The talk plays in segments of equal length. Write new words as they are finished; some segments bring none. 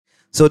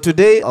So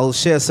today I'll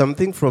share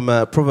something from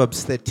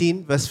Proverbs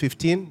 13, verse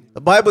 15.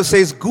 The Bible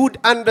says, good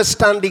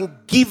understanding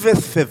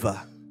giveth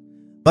favor,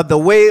 but the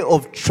way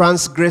of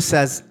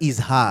transgressors is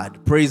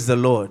hard. Praise the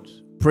Lord.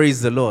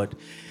 Praise the Lord.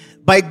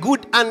 By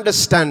good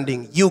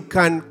understanding, you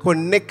can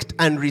connect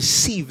and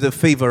receive the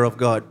favor of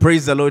God.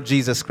 Praise the Lord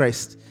Jesus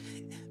Christ.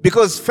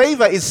 Because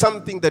favor is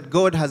something that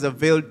God has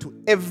availed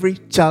to every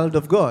child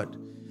of God.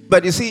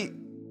 But you see,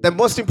 the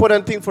most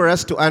important thing for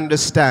us to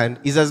understand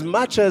is as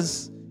much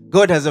as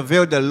God has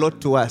availed a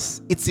lot to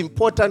us, it's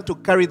important to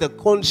carry the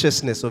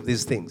consciousness of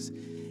these things.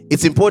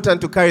 It's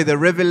important to carry the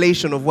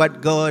revelation of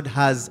what God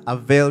has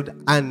availed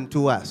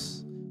unto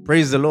us.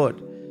 Praise the Lord.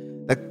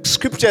 The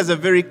scriptures are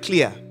very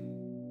clear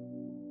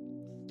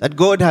that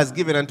God has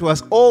given unto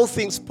us all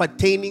things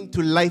pertaining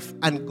to life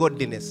and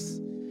godliness.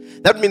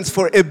 That means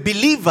for a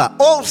believer,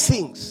 all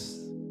things,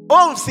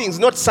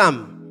 not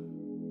some,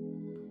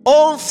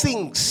 all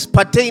things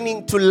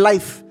pertaining to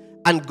life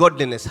and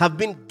godliness have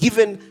been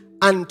given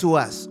unto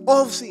us.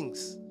 All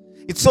things.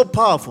 It's so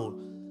powerful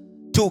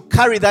to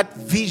carry that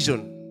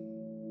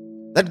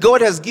vision that God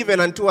has given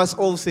unto us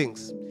all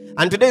things.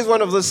 And today is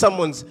one of those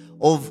sermons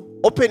of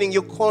opening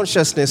your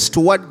consciousness to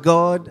what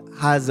God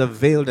has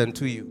availed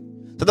unto you.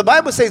 So the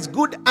Bible says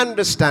good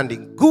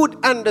understanding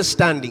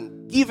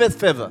giveth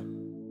favor.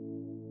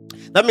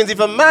 That means if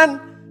a man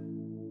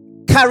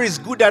carries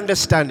good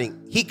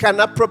understanding, he can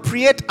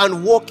appropriate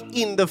and walk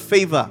in the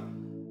favor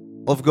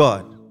of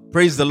God.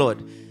 Praise the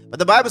Lord. But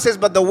the Bible says,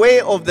 but the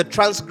way of the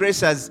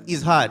transgressors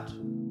is hard.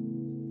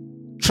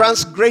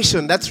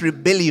 Transgression, that's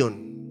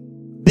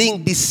rebellion.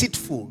 Being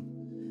deceitful.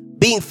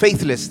 Being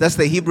faithless, that's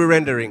the Hebrew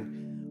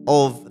rendering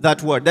of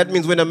that word. That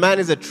means when a man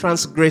is a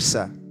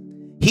transgressor,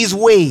 his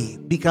way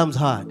becomes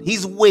hard.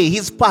 His way,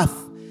 his path.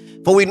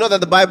 For we know that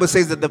the Bible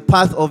says that the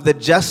path of the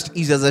just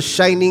is as a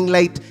shining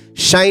light,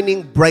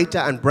 shining brighter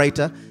and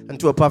brighter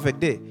unto a perfect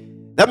day.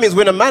 That means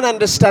when a man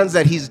understands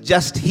that he's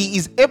just, he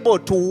is able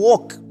to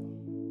walk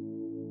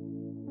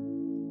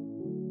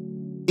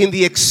in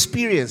the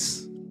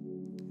experience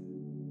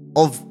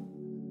of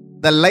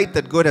the light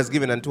that God has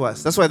given unto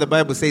us. That's why the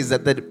Bible says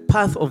that the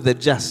path of the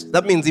just.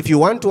 That means if you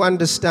want to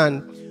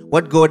understand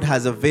what God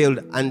has availed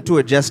unto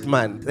a just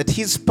man, that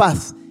his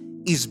path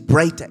is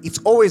brighter. It's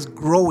always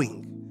growing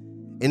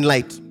in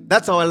light.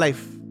 That's our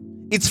life.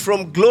 It's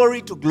from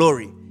glory to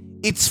glory.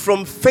 It's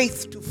from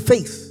faith to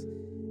faith.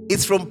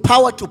 It's from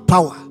power to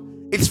power.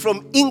 It's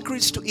from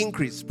increase to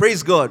increase.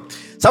 Praise God.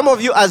 Some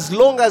of you, as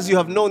long as you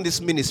have known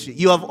this ministry,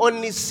 you have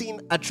only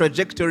seen a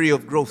trajectory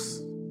of growth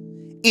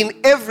in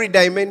every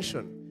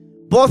dimension.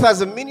 Both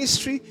as a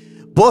ministry,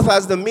 both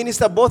as the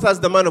minister, both as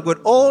the man of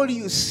God. All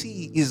you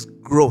see is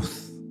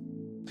growth.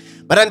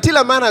 But until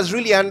a man has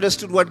really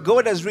understood what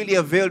God has really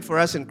availed for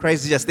us in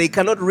Christ Jesus, they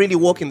cannot really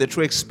walk in the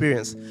true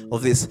experience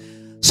of this.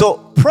 So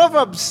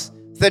Proverbs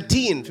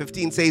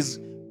 13:15 says,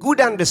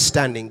 good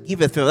understanding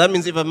giveth favor. That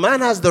means if a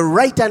man has the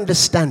right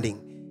understanding,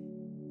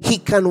 he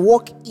can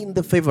walk in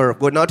the favor of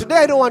God. Now today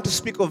I don't want to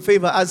speak of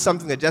favor as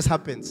something that just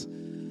happens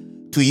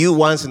to you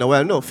once in a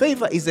while. No,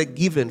 favor is a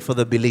given for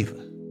the believer.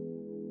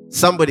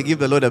 Somebody give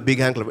the Lord a big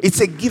hand clap.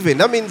 It's a given.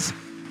 That means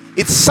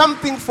it's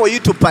something for you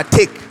to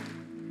partake.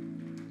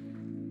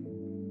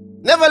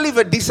 Never live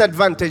a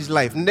disadvantaged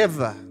life.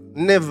 Never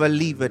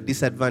live a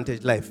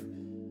disadvantaged life.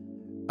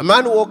 A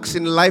man walks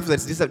in life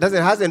that's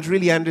hasn't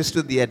really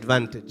understood the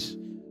advantage.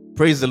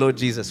 Praise the Lord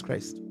Jesus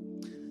Christ.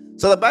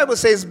 So the Bible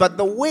says, but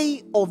the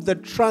way of the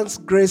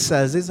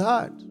transgressors is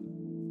hard.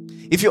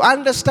 If you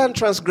understand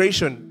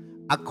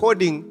transgression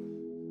according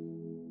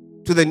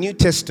to the New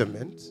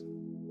Testament,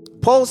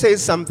 Paul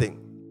says something.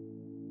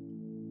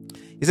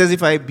 He says,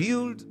 if I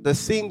build the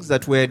things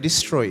that were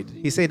destroyed,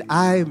 he said,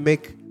 I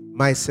make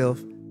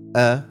myself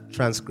a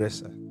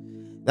transgressor.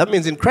 That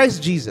means in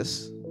Christ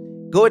Jesus,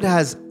 God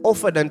has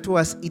offered unto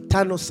us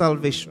eternal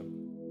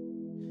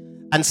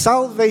salvation. And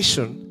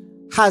salvation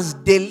has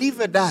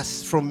delivered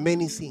us from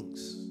many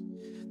things.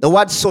 The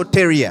word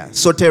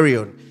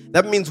soterion,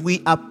 that means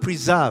we are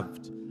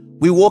preserved.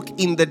 We walk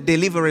in the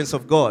deliverance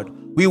of God.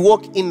 We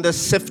walk in the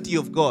safety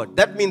of God.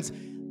 That means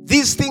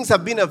these things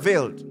have been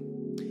availed.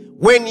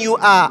 When you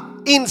are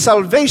in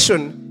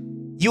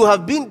salvation, you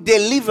have been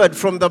delivered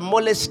from the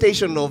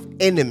molestation of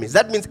enemies.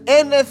 That means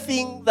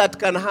anything that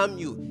can harm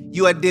you,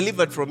 you are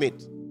delivered from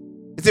it.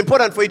 It's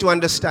important for you to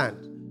understand.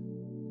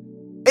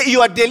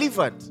 You are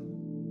delivered.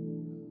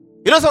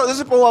 You know, some of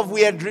those people who have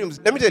weird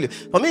dreams. Let me tell you,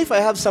 for me, if I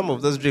have some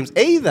of those dreams,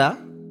 either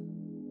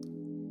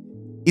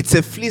it's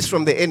a fleece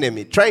from the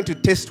enemy trying to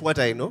test what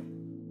I know,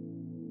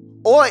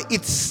 or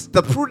it's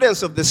the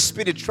prudence of the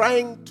Spirit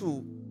trying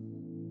to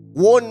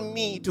warn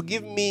me, to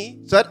give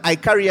me, so that I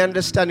carry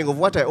understanding of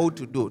what I ought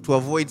to do to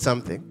avoid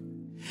something.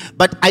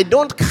 But I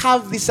don't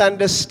have this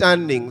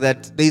understanding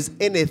that there's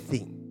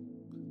anything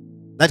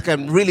that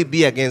can really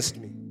be against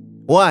me.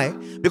 Why?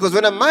 Because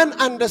when a man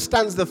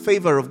understands the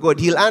favor of God,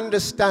 he'll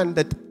understand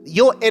that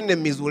your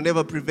enemies will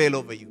never prevail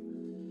over you.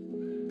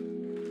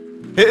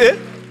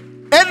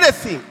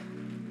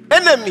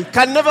 Enemy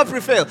can never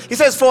prevail. He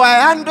says, for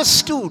I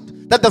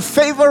understood That the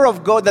favor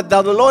of God, that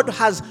the Lord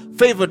has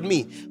favored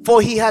me, for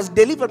he has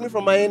delivered me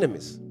from my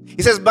enemies.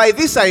 He says, by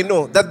this I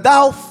know that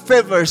thou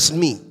favorest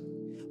me,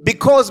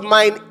 because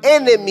mine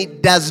enemy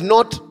does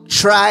not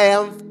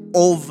triumph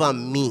over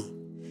me.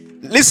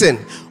 Listen,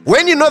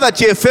 when you know that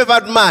you're a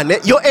favored man,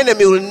 your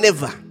enemy will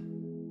never.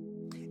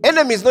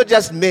 Enemy is not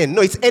just men.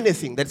 No, it's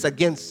anything that's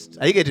against.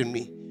 Are you getting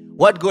me?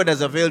 What God has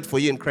availed for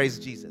you in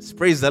Christ Jesus.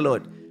 Praise the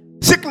Lord.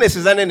 Sickness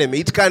is an enemy.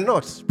 It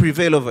cannot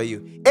prevail over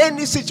you.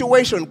 Any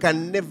situation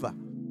can never.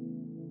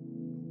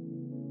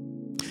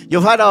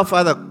 You've heard our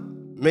Father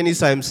many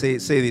times say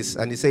this,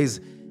 and he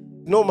says,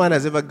 no man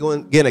has ever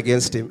gone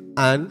against him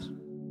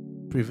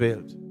and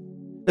prevailed.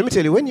 Let me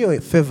tell you, when you're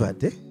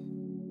favored,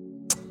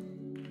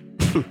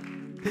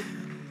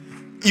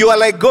 you are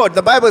like God.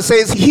 The Bible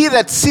says, he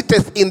that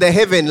sitteth in the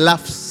heaven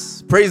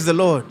laughs. Praise the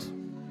Lord.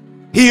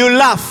 He will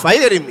laugh. Are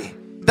you hearing me?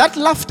 That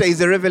laughter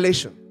is a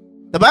revelation.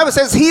 The Bible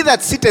says, he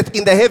that sitteth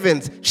in the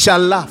heavens shall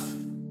laugh.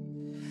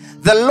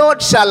 The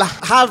Lord shall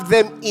have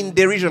them in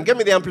derision. Give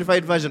me the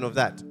amplified version of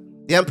that.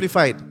 The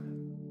amplified.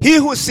 He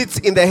who sits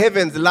in the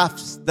heavens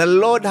laughs. The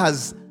Lord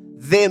has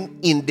them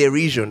in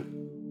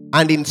derision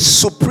and in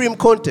supreme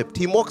contempt.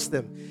 He mocks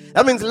them.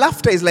 That means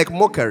laughter is like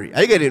mockery.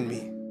 Are you getting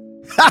me?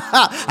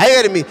 Are you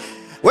getting me?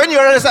 When you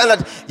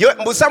understand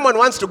that someone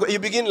wants to go, you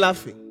begin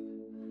laughing.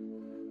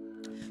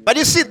 But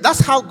you see, that's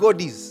how God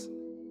is.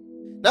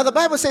 Now the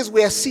Bible says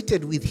we are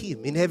seated with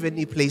him in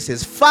heavenly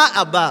places, far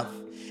above.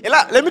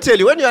 Let me tell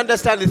you, when you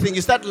understand the thing,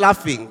 you start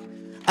laughing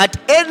at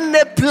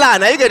any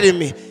plan. Are you getting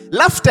me?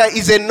 Laughter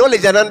is a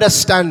knowledge and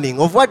understanding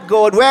of where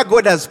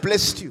God has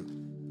placed you.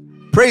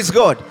 Praise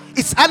God.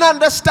 It's an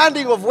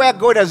understanding of where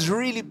God has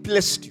really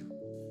placed you.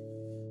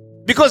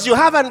 Because you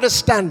have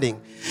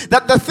understanding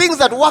that the things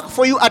that work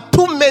for you are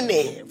too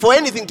many for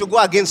anything to go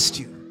against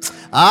you.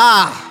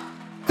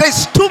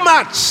 There's too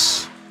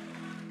much.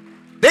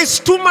 There's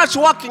too much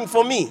working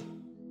for me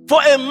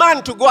for a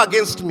man to go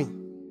against me.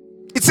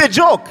 It's a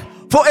joke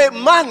for a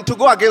man to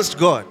go against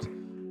God.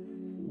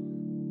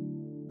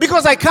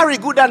 Because I carry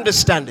good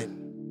understanding.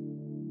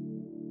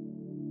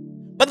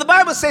 But the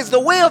Bible says the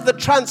way of the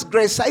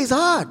transgressor is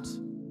hard.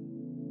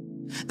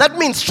 That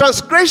means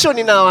transgression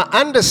in our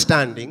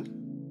understanding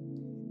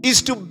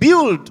is to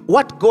build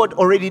what God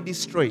already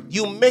destroyed.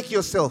 You make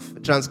yourself a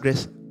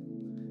transgressor.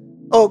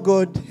 Oh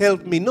God,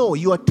 help me. No,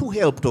 you are too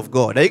helped of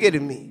God. Are you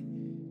getting me?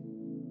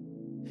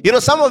 You know,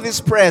 some of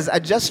these prayers are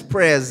just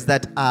prayers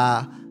that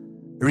are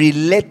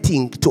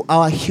relating to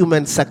our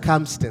human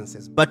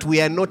circumstances, but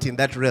we are not in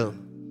that realm.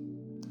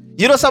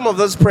 You know, some of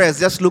those prayers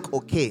just look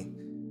okay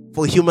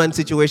for human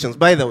situations,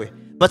 by the way,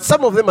 but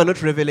some of them are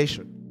not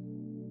revelation.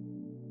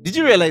 Did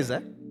you realize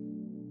that?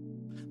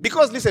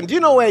 Because listen, do you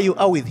know where you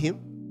are with him?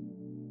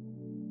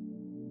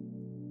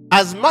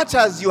 As much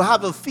as you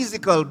have a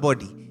physical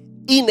body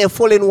in a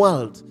fallen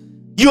world,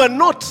 you are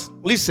not,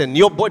 listen,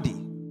 your body.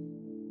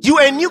 You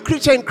are a new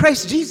creature in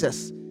Christ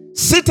Jesus,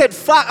 seated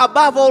far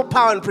above all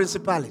power and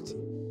principality.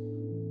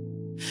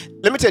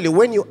 Let me tell you,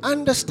 when you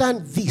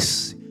understand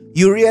this,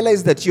 you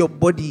realize that your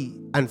body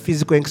and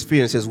physical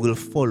experiences will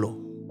follow.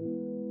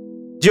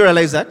 Do you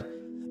realize that?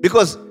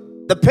 Because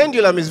the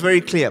pendulum is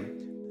very clear.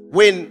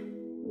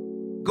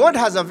 When God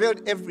has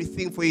availed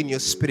everything for you in your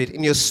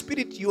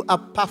spirit you are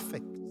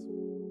perfect.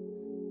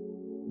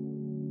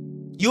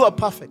 You are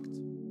perfect.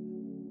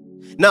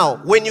 Now,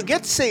 when you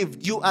get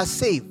saved, you are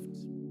saved.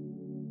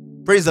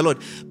 Praise the Lord.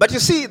 But you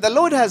see, the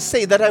Lord has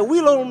said that I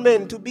will all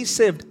men to be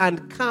saved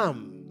and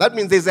come. That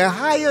means there's a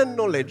higher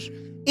knowledge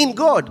in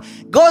God.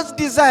 God's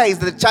desire is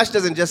that the church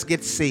doesn't just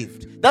get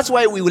saved. That's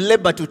why we will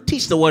labor to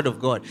teach the word of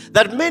God,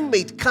 that men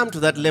may come to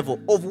that level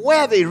of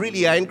where they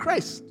really are in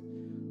Christ.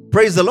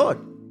 Praise the Lord.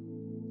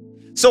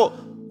 So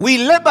we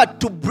labor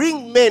to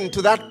bring men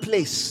to that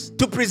place,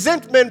 to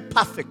present men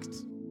perfect.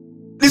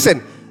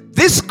 Listen,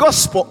 this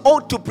gospel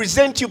ought to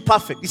present you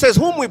perfect. He says,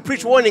 whom we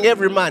preach, warning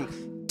every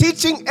man,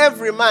 teaching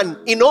every man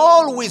in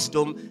all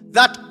wisdom,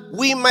 that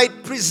we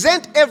might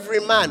present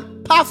every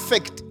man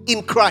perfect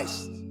in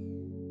Christ.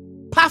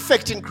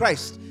 Perfect in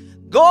Christ.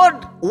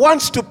 God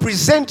wants to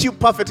present you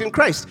perfect in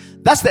Christ.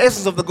 That's the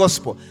essence of the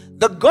gospel.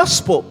 The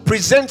gospel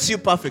presents you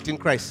perfect in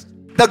Christ.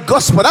 The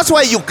gospel, that's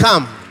why you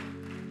come.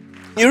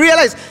 You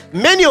realize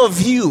many of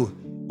you,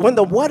 when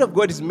the word of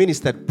God is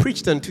ministered,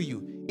 preached unto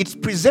you,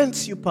 it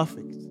presents you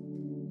perfect.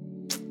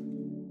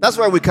 That's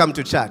why we come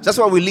to church. That's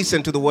why we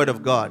listen to the word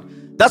of God.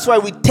 That's why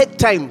we take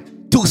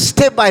time to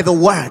stay by the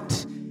word.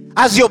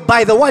 As you're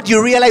by the word,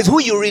 you realize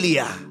who you really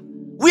are.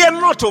 We are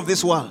not of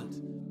this world.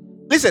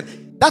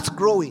 Listen, that's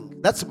growing.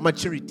 That's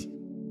maturity.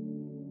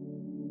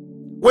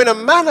 When a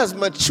man has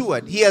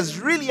matured, he has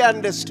really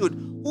understood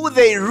who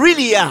they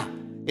really are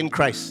in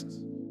Christ.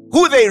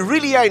 Who they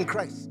really are in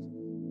Christ.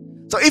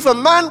 So if a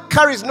man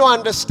carries no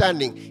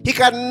understanding, he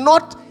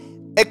cannot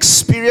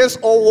experience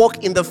or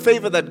walk in the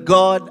favor that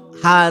God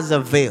has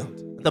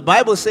availed. The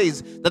Bible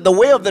says that the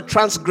way of the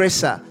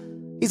transgressor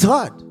is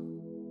hard.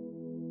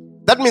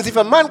 That means if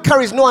a man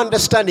carries no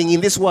understanding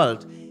in this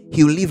world,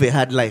 he will live a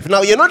hard life.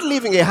 Now, you're not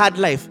living a hard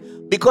life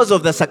because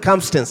of the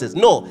circumstances.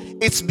 No,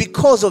 it's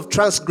because of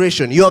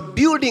transgression. You're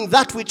building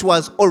that which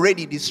was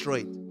already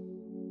destroyed.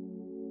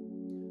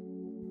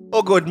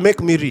 Oh God, make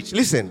me rich.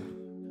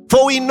 Listen,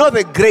 for we know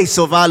the grace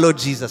of our Lord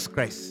Jesus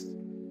Christ,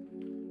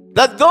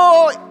 that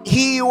though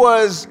he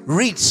was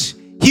rich,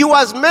 he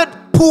was made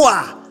poor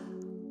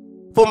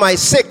for my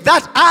sake,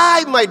 that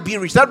I might be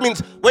rich. That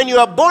means when you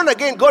are born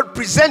again, God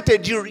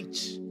presented you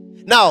rich.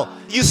 Now,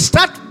 you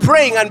start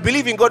praying and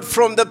believing God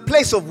from the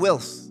place of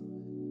wealth.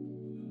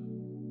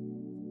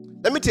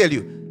 Let me tell you,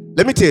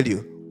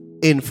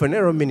 in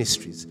Phaneroo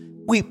Ministries,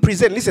 we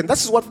present, listen,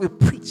 this is what we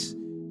preach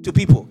to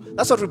people.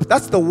 That's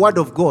the word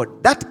of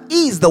God. That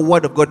is the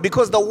word of God,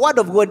 because the word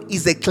of God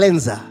is a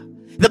cleanser.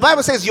 The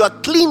Bible says you are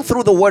clean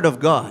through the word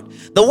of God.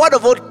 The word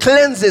of God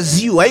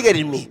cleanses you. Are you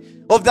getting me?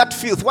 Of that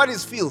filth. What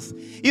is filth?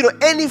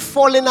 Any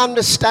fallen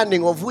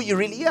understanding of who you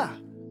really are.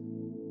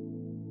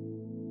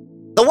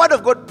 The word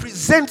of God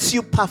presents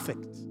you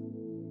perfect.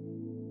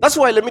 That's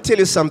why, let me tell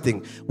you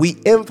something. We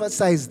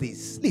emphasize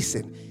this.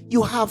 Listen,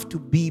 you have to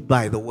be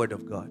by the word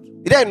of God.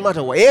 It doesn't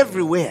matter what.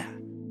 Everywhere.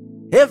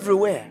 Let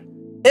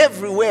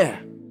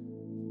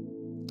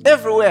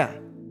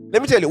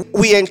me tell you,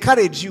 we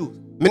encourage you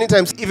many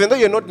times, even though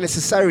you're not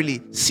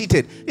necessarily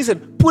seated.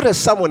 Listen, put as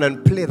someone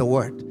and play the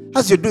word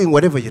as you're doing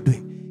whatever you're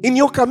doing. In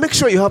your car, make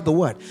sure you have the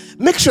word.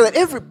 Make sure that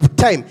every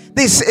time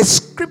there's a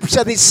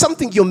scripture, there's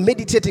something you're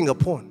meditating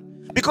upon.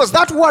 Because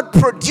that word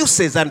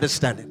produces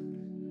understanding.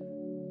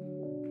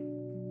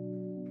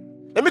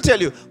 Let me tell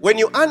you, when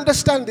you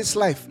understand this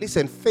life,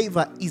 listen,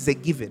 favor is a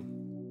given.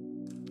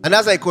 And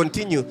as I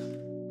continue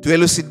to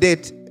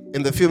elucidate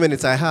in the few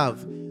minutes I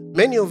have,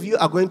 many of you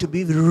are going to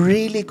be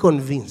really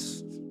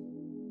convinced.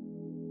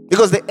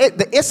 Because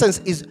the essence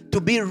is to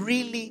be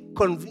really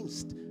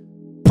convinced.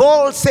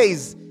 Paul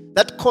says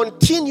that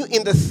continue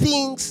in the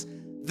things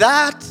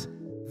that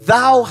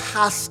thou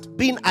hast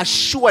been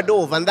assured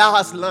of and thou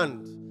hast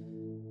learned.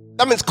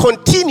 That means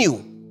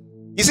continue.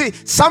 You see,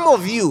 some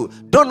of you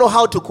don't know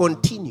how to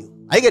continue.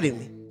 Are you getting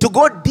me? To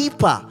go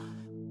deeper,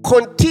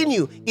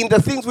 continue in the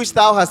things which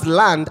thou hast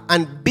learned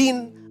and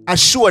been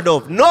assured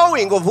of,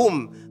 knowing of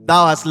whom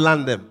thou hast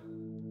learned them.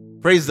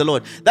 Praise the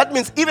Lord. That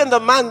means even the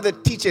man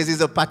that teaches is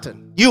a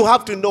pattern. You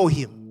have to know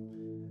him.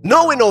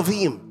 Knowing of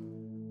him,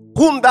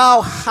 whom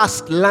thou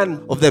hast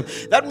learned of them.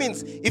 That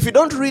means if you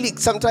don't really,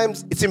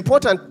 sometimes it's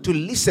important to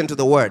listen to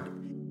the word.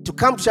 To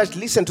come to church,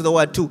 listen to the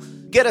word. To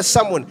get as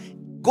someone,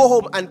 go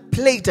home and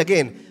play it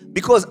again.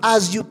 Because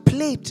as you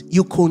play it,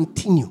 you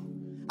continue.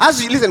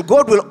 As you listen,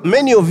 God will,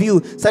 many of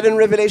you, certain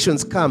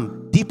revelations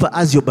come deeper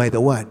as you're by the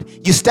word.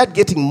 You start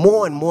getting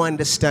more and more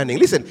understanding.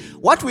 Listen,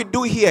 what we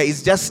do here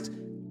is just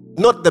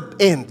not the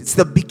end, it's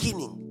the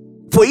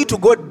beginning. For you to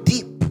go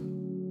deep.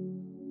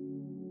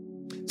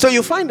 So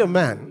you find a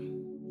man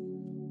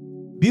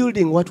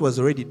building what was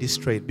already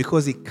destroyed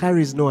because he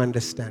carries no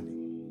understanding.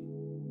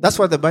 That's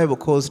what the Bible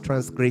calls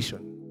transgression.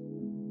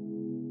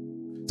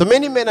 So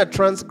many men are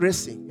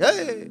transgressing.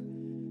 Hey,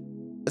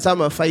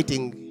 some are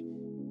fighting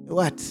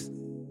what?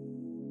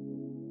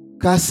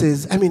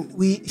 Curses.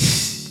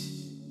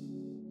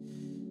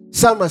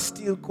 Some are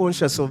still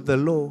conscious of the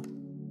law.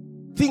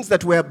 Things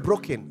that were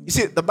broken. You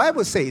see, the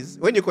Bible says,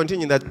 when you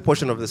continue that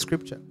portion of the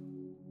scripture,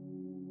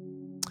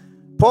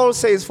 Paul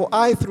says, for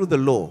I through the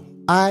law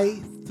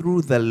am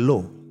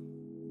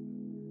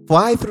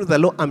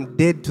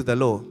dead to the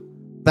law,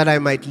 that I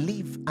might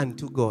live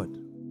unto God.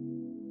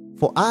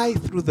 For I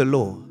through the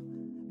law,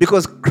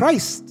 because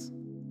Christ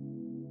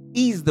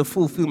is the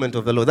fulfillment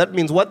of the law. That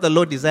means what the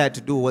law desired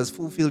to do was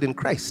fulfilled in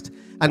Christ.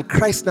 And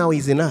Christ now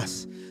is in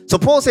us. So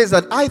Paul says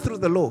that I through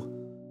the law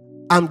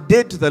am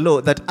dead to the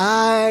law, that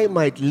I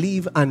might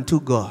live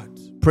unto God.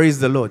 Praise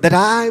the Lord. That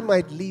I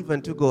might live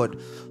unto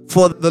God.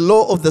 For the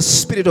law of the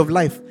Spirit of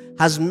life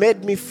has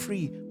made me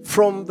free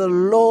from the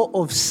law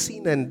of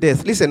sin and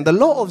death. Listen, the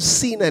law of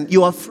sin, and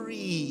you are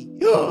free.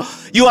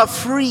 You are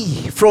free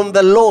from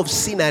the law of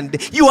sin and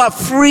death. You are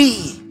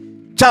free.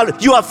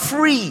 Child, you are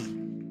free.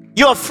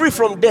 You are free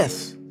from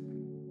death.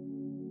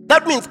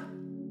 That means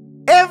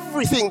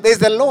everything,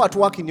 there's a law at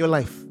work in your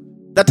life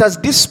that has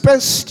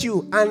dispensed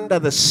you under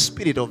the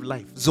Spirit of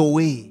life.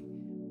 Zoe.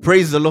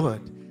 Praise the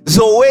Lord.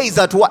 Zoe is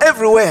at work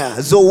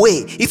everywhere.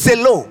 Zoe. It's a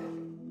law.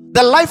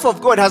 The life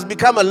of God has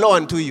become a law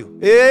unto you.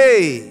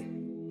 Hey.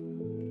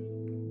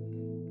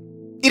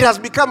 It has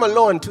become a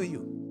law unto you.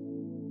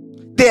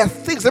 There are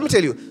things, let me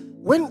tell you,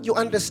 when you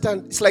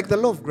understand, it's like the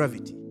law of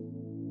gravity.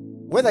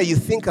 Whether you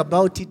think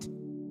about it,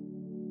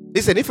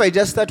 listen, if I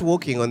just start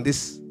walking on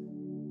this,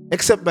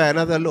 except by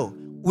another law,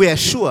 we are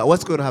sure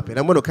what's going to happen.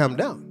 I'm going to come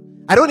down.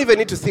 I don't even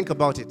need to think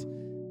about it.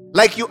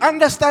 Like you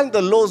understand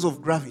the laws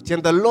of gravity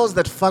and the laws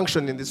that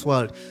function in this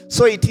world,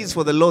 so it is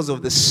for the laws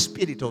of the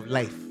Spirit of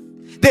life.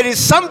 There is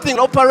something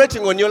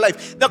operating on your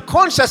life. The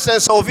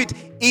consciousness of it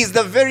is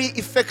the very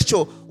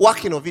effectual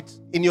working of it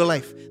in your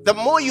life. The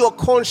more you're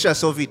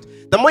conscious of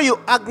it, the more you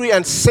agree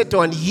and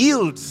settle and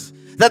yield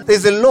that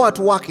there's a law at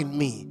work in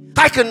me.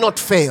 I cannot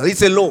fail.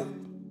 It's a law.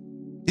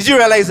 Did you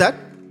realize that?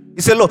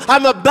 It's a law.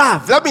 I'm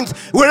above. That means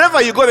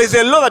wherever you go, there's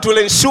a law that will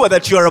ensure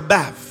that you're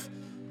above.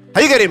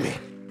 Are you getting me?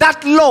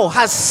 That law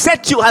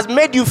has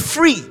made you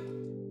free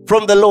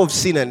from the law of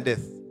sin and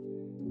death.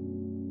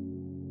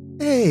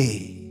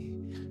 Hey,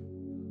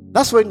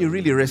 that's when you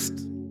really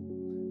rest,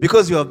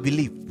 because you have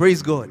believed.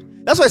 Praise God.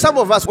 That's why some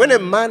of us, when a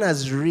man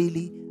has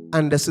really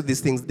understood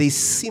these things, they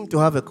seem to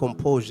have a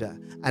composure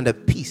and a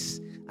peace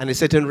and a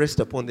certain rest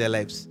upon their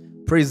lives.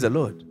 Praise the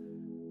Lord.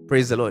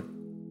 Praise the Lord.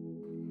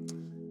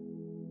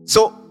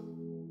 So,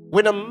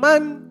 when a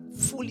man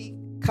fully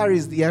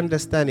carries the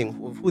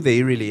understanding of who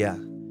they really are,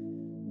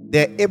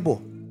 they're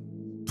able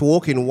to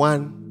walk in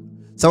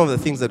some of the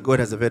things that God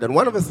has availed. And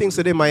one of the things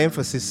today, my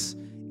emphasis,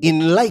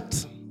 in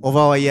light of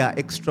our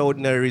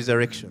extraordinary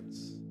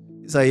resurrections,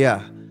 is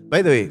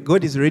by the way,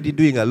 God is already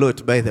doing a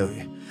lot, by the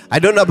way. I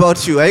don't know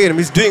about you.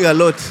 He's doing a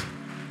lot.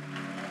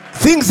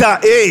 Things are,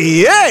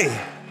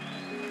 hey.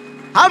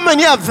 How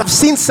many have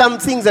seen some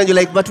things and you're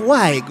like, but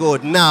why,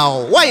 God,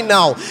 now? Why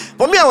now?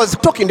 For me, I was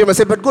talking to him. I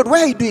said, but God,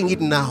 why are you doing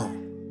it now?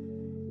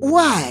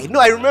 Why? No,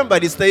 I remember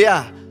it's the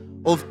year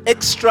of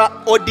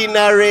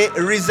extraordinary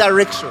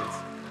resurrections.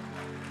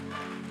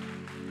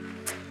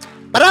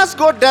 But as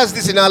God does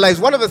this in our lives,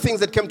 one of the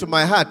things that came to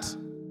my heart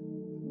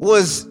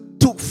was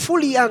to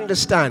fully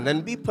understand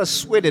and be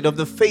persuaded of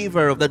the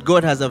favor that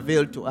God has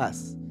availed to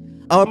us.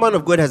 Our man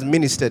of God has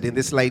ministered in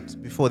this light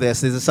before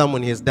this. There's a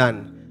sermon he has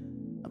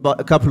done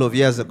about a couple of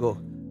years ago.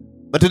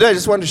 But today I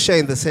just want to share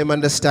in the same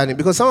understanding,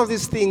 because some of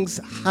these things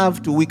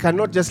we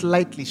cannot just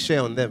lightly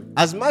share on them.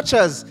 As much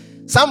as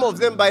some of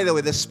them, by the way,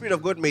 the Spirit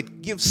of God may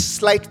give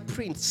slight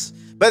prints.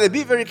 But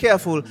be very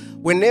careful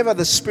whenever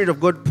the Spirit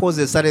of God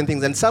poses certain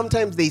things. And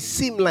sometimes they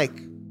seem like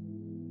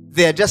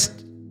they are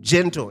just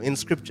gentle in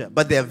Scripture,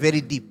 but they are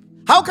very deep.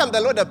 How can the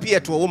Lord appear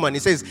to a woman?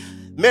 He says,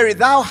 Mary,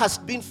 thou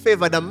hast been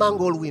favored among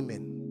all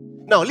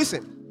women. Now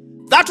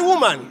listen, that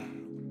woman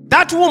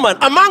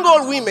among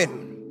all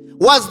women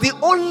was the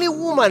only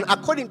woman,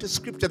 according to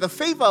Scripture, the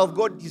favor of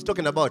God he's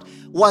talking about,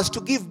 was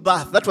to give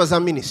birth. That was her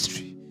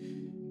ministry.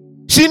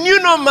 She knew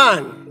no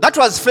man. That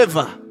was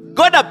favor.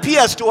 God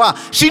appears to her.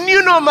 She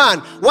knew no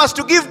man, was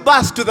to give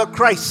birth to the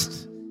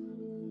Christ.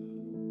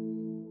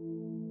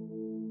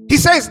 He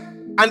says,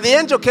 and the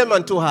angel came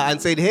unto her and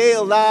said,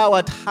 Hail, thou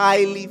art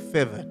highly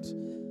favored.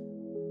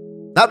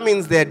 That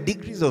means there are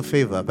degrees of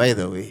favor, by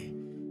the way.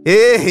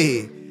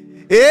 Hey.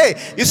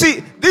 You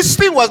see, this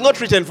thing was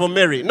not written for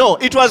Mary. No,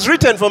 it was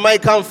written for my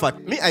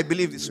comfort. Me, I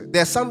believe this way.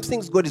 There are some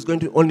things God is going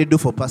to only do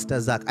for Pastor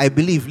Zach. I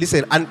believe.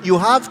 Listen, and you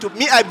have to.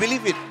 Me, I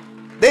believe it.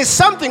 There's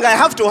something I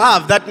have to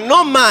have that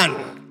no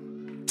man.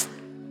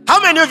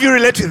 How many of you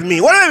relate with me?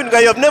 What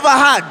you have never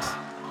had?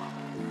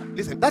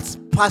 Listen, that's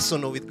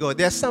personal with God.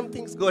 There are some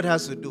things God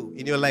has to do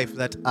in your life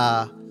that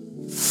are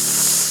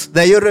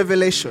your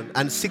revelation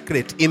and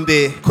secret in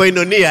the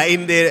koinonia,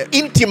 in the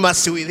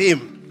intimacy with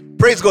Him.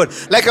 Praise God.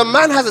 Like a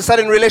man has a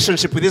certain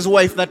relationship with his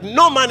wife that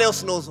no man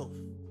else knows of.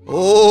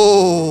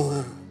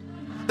 Oh.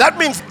 That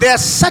means there are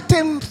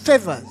certain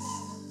favors.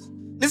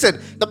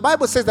 Listen, the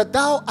Bible says that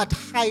thou art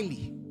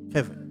highly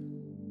favored.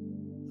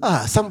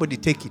 Somebody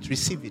take it,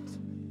 receive it.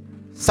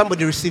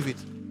 Somebody receive it.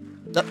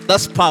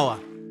 That's power.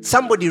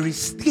 Somebody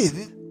receive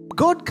it.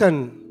 God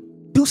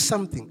can do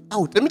something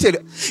out. Let me tell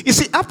you. You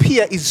see, up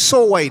here is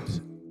so wide.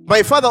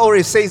 My father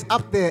always says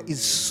up there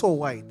is so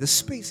wide. The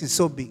space is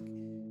so big.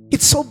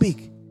 It's so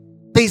big.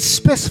 There is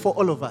space for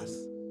all of us.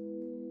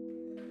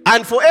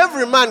 And for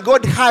every man,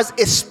 God has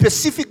a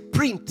specific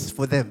print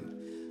for them.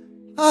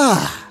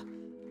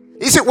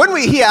 You see, when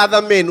we hear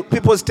other men,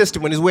 people's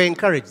testimonies, we're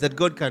encouraged that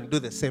God can do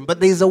the same. But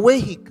there is a way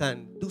He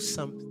can do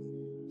something.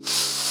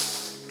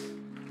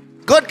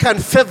 God can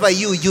favor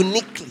you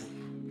uniquely.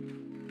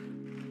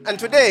 And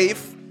today,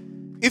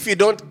 if you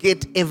don't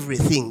get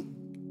everything,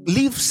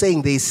 leave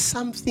saying there is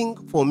something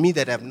for me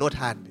that I've not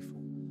had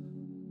before.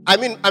 I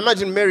mean,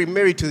 imagine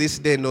Mary to this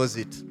day knows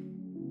it.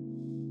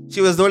 She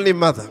was the only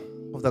mother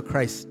of the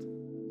Christ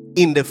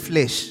in the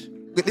flesh.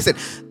 Listen,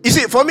 you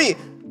see, for me,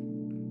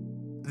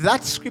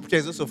 that scripture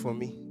is also for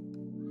me.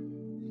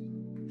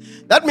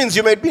 That means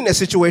you might be in a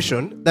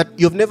situation that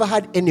you've never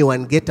had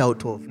anyone get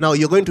out of. Now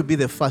you're going to be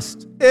the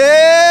first.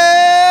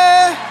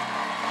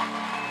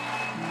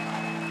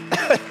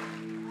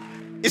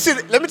 You see,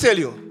 let me tell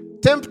you,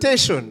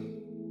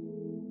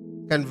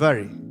 temptation can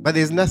vary, but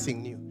there's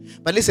nothing new.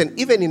 But listen,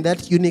 even in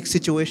that unique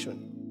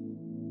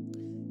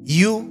situation,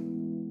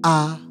 you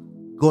are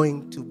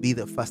going to be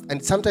the first.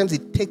 And sometimes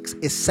it takes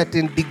a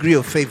certain degree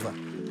of favor.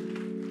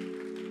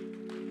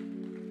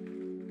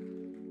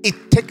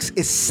 It takes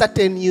a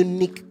certain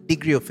unique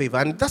degree of favor.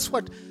 And that's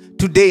what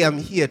today I'm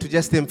here to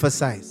just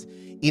emphasize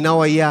in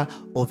our year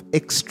of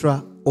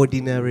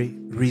extraordinary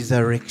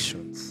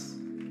resurrections.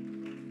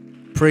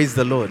 Praise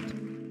the Lord.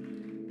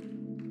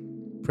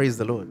 Praise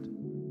the Lord.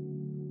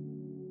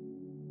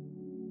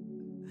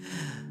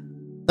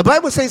 The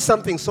Bible says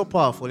something so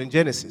powerful in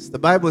Genesis. The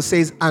Bible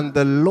says, and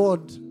the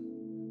Lord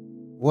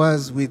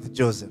was with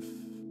Joseph.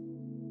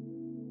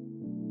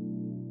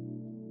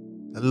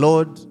 The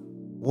Lord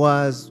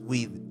was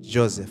with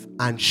Joseph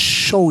and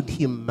showed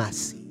him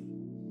mercy.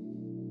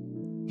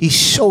 He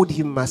showed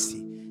him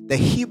mercy. The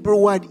Hebrew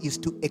word is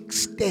to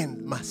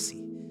extend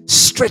mercy.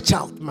 stretch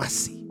out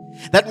mercy.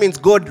 That means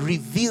God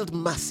revealed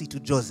mercy to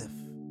Joseph.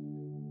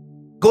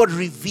 God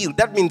revealed.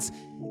 That means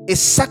a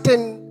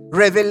certain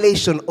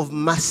revelation of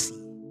mercy.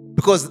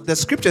 Because the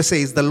scripture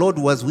says the Lord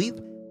was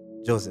with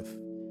Joseph.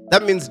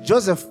 That means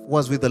Joseph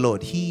was with the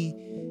Lord. He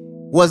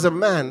was a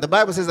man. The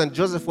Bible says, and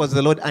Joseph was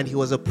the Lord, and he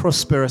was a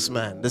prosperous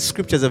man. The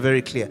scriptures are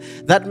very clear.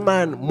 That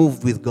man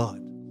moved with God.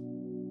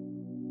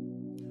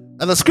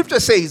 And the scripture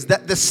says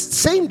that the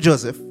same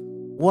Joseph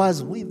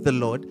was with the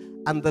Lord,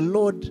 and the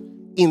Lord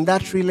in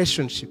that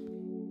relationship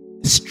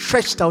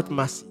stretched out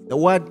mercy. The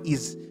word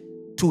is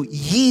to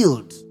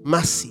yield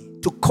mercy,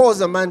 to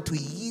cause a man to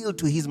yield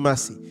to his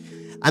mercy.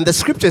 And the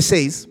scripture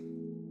says,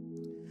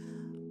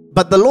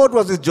 but the Lord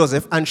was with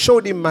Joseph and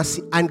showed him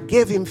mercy and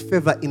gave him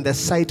favor in the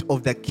sight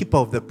of the keeper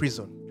of the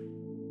prison.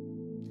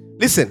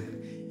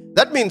 Listen,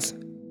 that means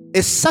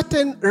a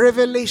certain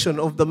revelation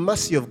of the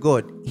mercy of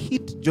God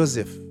hit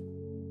Joseph.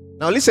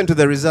 Now listen to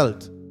the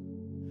result.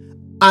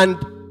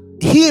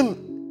 And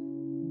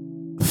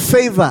him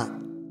favor.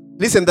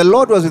 Listen, the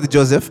Lord was with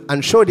Joseph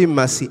and showed him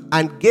mercy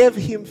and gave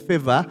him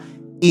favor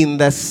in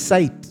the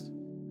sight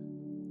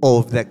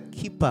of the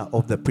keeper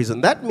of the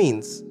prison. That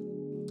means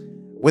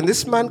when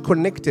this man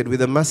connected with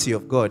the mercy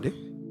of God,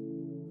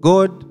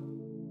 God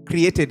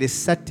created a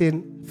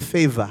certain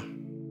favor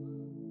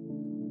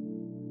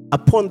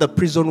upon the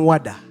prison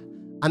warder,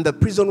 and the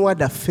prison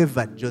warder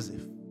favored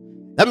Joseph.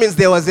 That means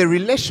there was a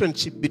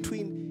relationship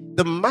between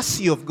the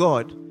mercy of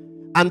God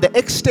and the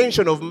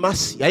extension of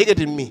mercy. Are you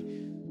getting me?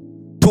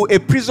 To a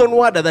prison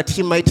warder that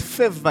he might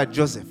favor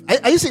Joseph.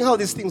 Are you seeing how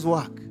these things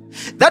work?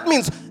 That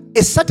means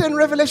a certain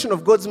revelation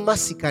of God's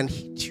mercy can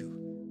hit you.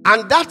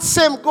 And that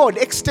same God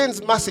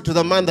extends mercy to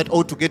the man that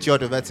ought to get you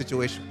out of that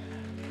situation.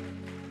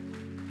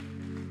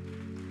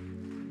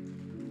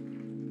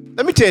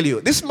 Let me tell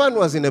you, this man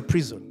was in a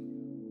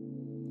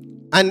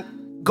prison.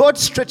 And God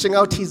stretching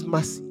out his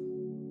mercy.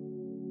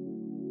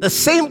 The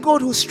same God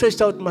who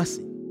stretched out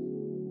mercy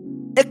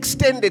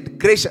extended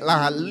grace.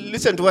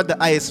 Listen to what the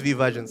ISV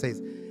version says.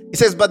 It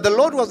says, but the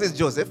Lord was with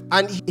Joseph,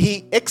 and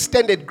he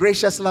extended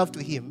gracious love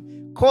to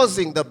him,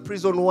 causing the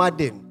prison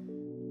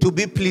warden to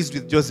be pleased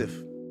with Joseph.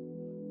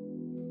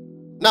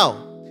 Now,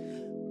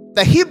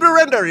 the Hebrew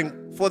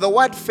rendering for the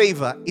word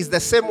favor is the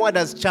same word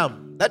as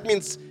charm. That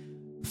means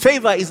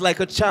favor is like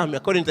a charm,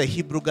 according to the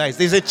Hebrew guys.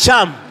 There's a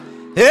charm.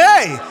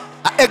 Hey,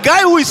 a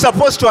guy who is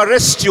supposed to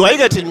arrest you, are you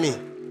getting me?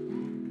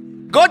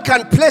 God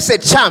can place a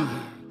charm.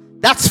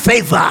 That's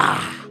favor.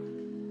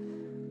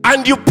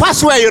 And you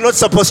pass where you're not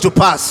supposed to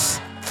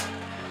pass.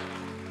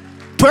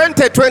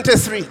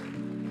 2023.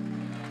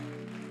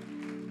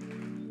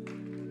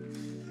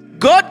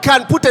 God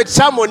can put a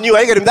charm on you,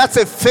 are you getting me? That's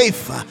a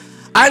favor.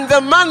 And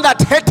the man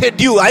that hated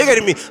you, are you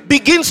getting me,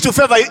 begins to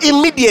favor you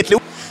immediately.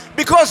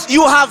 Because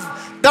you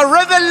have the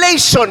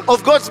revelation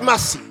of God's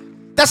mercy.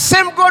 The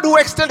same God who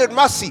extended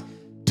mercy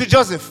to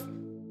Joseph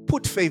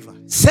put favor.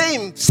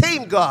 Same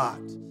God.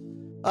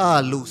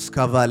 Luz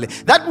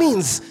Cavale. That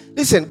means,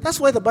 listen, that's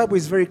why the Bible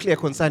is very clear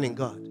concerning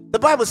God. The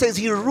Bible says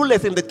he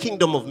ruleth in the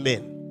kingdom of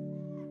men.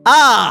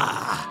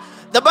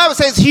 The Bible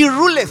says he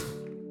ruleth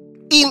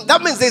in,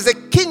 that means there's a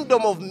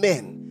kingdom of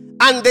men.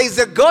 And there's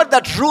a God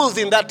that rules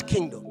in that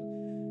kingdom.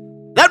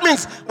 That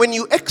means when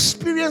you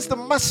experience the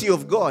mercy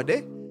of God,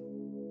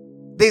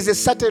 there's a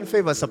certain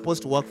favor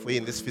supposed to work for you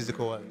in this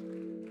physical world.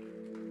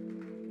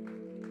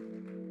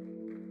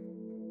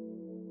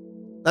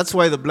 That's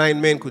why the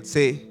blind man could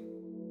say,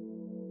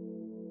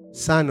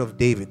 Son of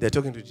David, they're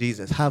talking to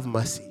Jesus, have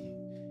mercy.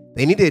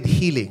 They needed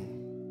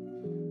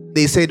healing.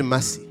 They said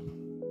mercy.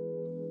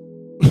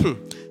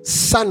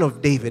 Son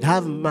of David,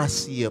 have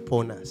mercy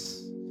upon us.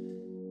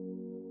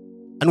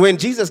 And when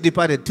Jesus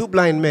departed, two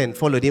blind men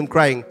followed him,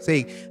 crying,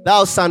 saying,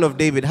 Thou Son of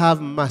David,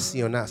 have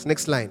mercy on us.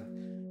 Next line.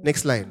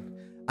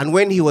 And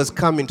when he was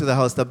come into the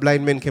house, the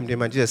blind men came to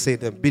him, and Jesus said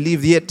to them,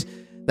 Believe yet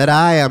that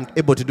I am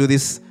able to do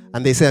this?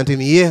 And they said unto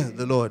him, Yea,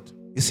 the Lord.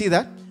 You see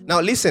that? Now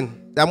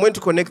listen, I'm going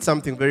to connect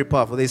something very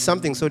powerful. There's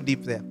something so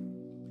deep there.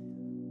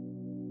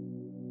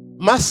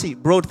 Mercy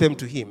brought them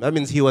to him. That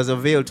means he was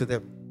availed to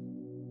them.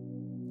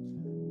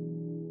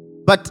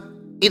 But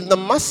in the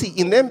mercy,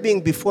 in them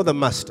being before the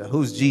Master,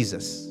 who's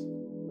Jesus,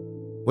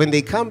 when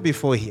they come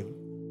before him,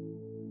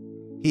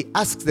 he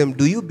asks them,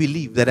 Do you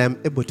believe that I am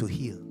able to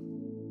heal?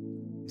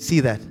 See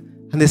that?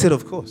 And they said,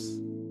 Of course.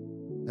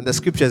 And the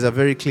scriptures are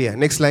very clear.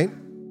 Next line.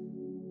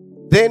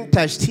 Then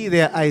touched he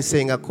their eyes,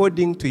 saying,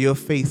 According to your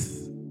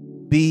faith,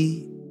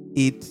 be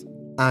it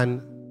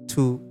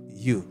unto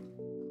you.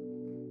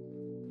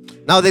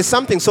 Now there's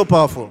something so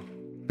powerful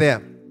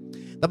there.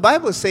 The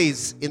Bible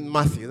says in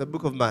Matthew, the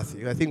book of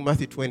Matthew, I think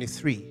Matthew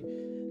 23,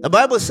 the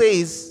Bible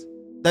says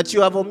that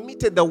you have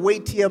omitted the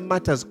weightier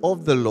matters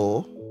of the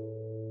law,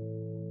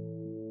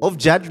 of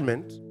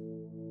judgment,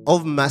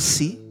 of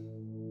mercy,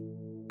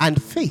 and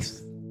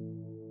faith.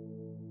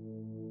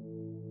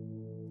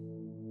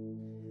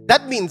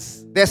 That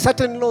means there are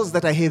certain laws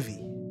that are heavy.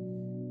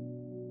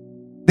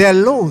 There are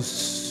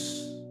laws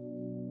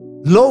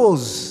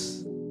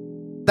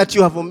that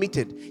you have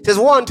omitted. It says,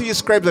 Woe unto you,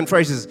 scribes and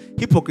Pharisees,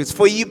 hypocrites,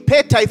 for ye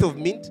pay tithe of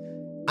mint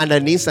and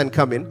an instant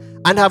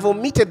coming, and have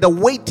omitted the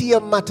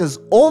weightier matters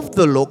of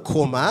the law,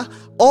 comma,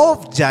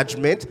 of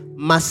judgment,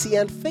 mercy,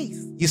 and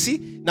faith. You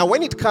see? Now,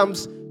 when it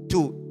comes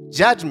to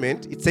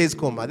judgment, it says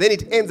comma. Then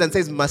it ends and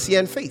says mercy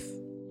and faith.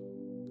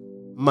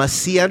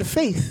 Mercy and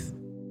faith.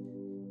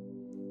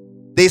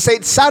 They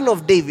said, Son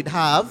of David,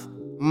 have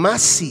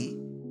mercy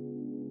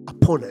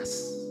upon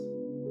us.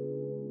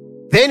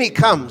 Then he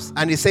comes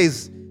and he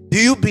says, do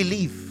you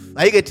believe?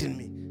 Are you getting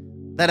me?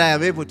 That I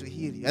am able to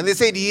heal you. And they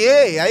said,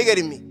 yeah, are you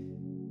getting me?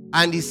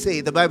 And he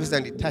said, the Bible says,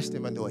 and he touched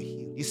them and they were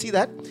healed. You see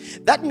that?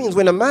 That means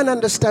when a man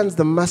understands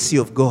the mercy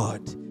of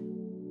God,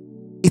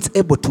 it's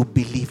able to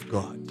believe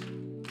God.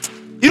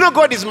 You know,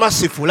 God is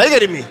merciful. Are you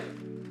getting me?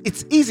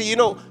 It's easy. You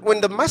know,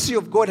 when the mercy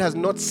of God has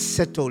not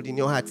settled in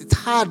your heart, it's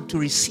hard to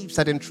receive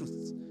certain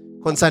truths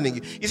concerning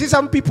you. You see,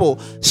 some people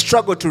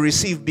struggle to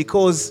receive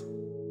because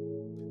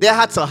their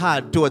hearts are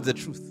hard towards the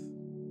truth.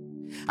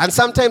 And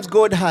sometimes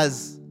God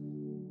has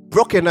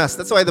broken us.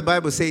 That's why the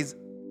Bible says,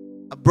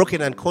 a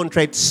broken and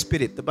contrite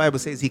spirit, the Bible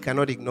says he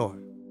cannot ignore.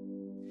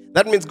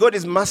 That means God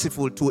is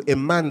merciful to a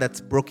man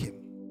that's broken.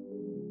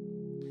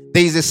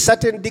 There is a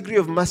certain degree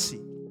of mercy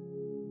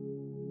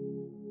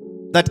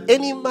that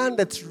any man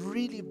that's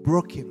really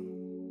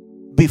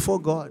broken before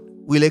God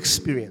will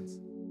experience.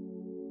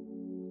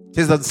 It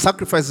says that the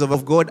sacrifices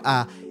of God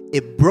are a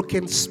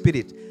broken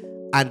spirit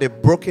and a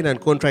broken and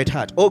contrite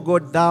heart. Oh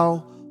God,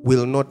 thou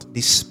will not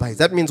despise.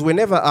 That means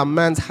whenever a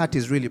man's heart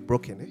is really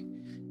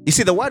broken. You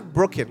see, the word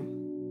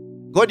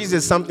broken, God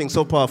uses something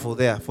so powerful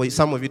there for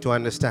some of you to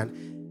understand.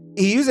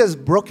 He uses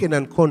broken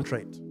and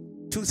contrite.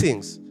 Two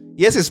things.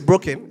 Yes, it's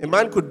broken. A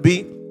man could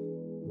be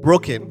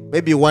broken.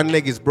 Maybe one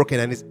leg is broken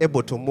and is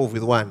able to move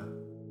with one.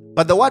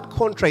 But the word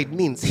contrite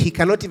means he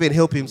cannot even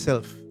help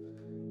himself.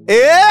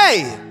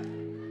 Hey!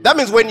 That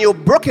means when you're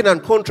broken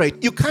and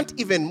contrite, you can't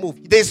even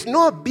move. There's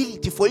no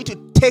ability for you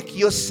to take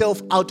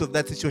yourself out of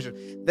that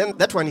situation. Then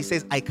that one he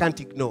says, I can't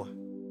ignore.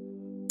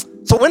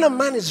 So when a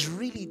man is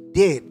really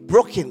dead,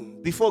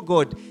 broken before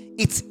God,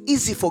 it's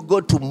easy for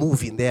God to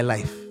move in their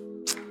life.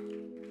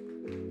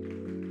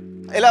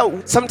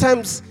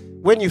 Sometimes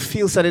when you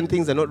feel certain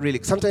things are not really,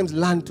 sometimes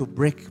learn to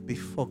break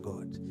before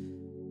God.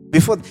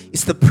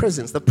 It's the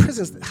presence. The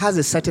presence has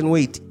a certain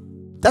weight.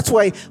 That's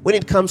why when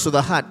it comes to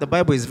the heart, the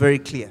Bible is very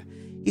clear.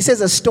 He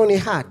says, a stony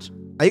heart,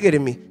 are you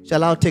getting me?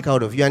 Shall I take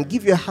out of you and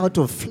give you a heart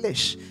of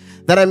flesh,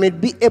 that I may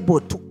be able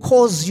to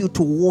cause you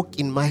to walk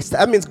in my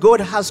steps. That means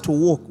God has to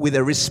walk with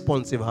a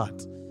responsive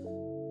heart.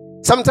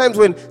 Sometimes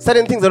when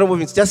certain things are not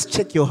moving, just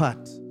check your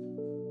heart.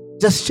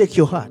 Just check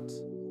your heart.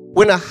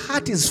 When a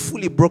heart is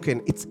fully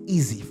broken, it's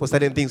easy for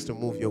certain things to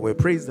move your way.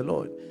 Praise the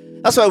Lord.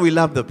 That's why we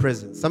love the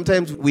presence.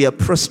 Sometimes we are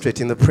prostrate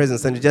in the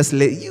presence and you just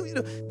let you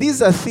know,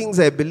 these are things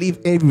I believe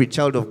every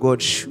child of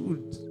God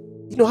should,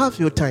 have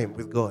your time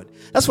with God.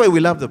 That's why we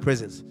love the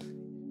presence.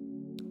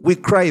 We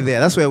cry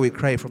there. That's where we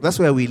cry from. That's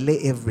where we lay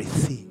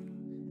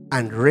everything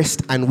and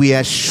rest, and we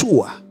are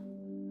sure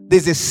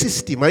there's a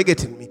system, are you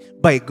getting me,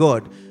 by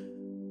God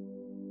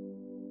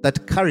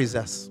that carries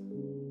us.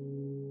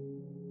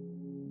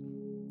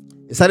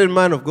 A certain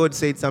man of God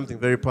said something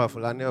very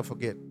powerful. I'll never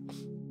forget.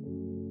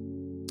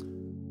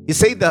 He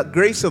said that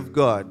grace of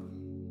God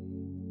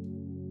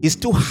is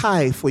too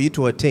high for you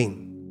to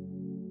attain,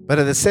 but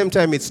at the same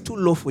time, it's too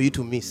low for you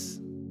to miss.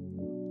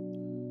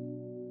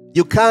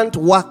 You can't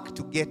work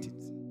to get it,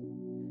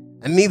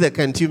 and neither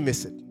can you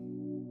miss it.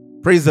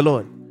 Praise the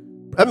Lord.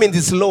 I mean,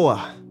 it's lower.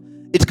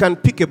 It can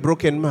pick a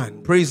broken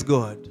man. Praise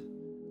God.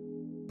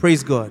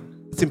 Praise God.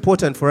 It's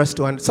important for us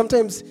to understand.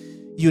 Sometimes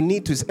you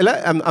need to.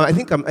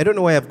 I don't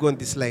know why I've gone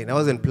this line. I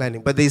wasn't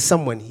planning, but there's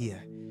someone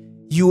here.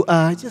 You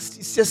are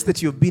it's just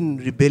that you've been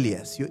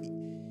rebellious.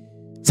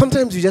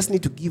 Sometimes you just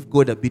need to give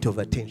God a bit of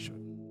attention.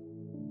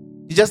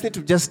 You just need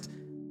to just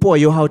pour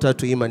your heart out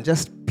to him and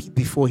just be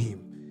before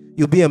him.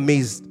 You'll be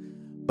amazed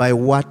by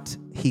what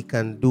he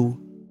can do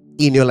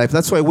in your life.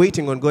 That's why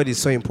waiting on God is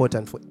so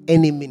important for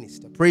any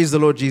minister. Praise the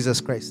Lord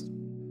Jesus Christ.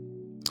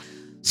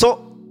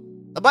 So,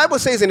 the Bible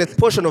says in a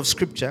portion of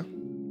scripture,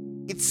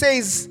 it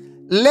says,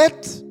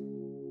 let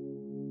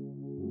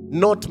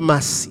not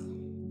mercy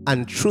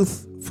and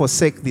truth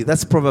forsake thee.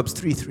 That's Proverbs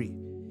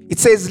 3:3. It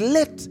says,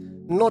 let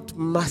not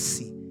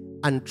mercy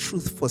and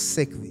truth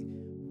forsake thee.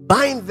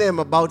 Bind them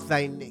about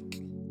thy neck.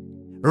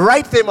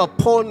 Write them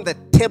upon the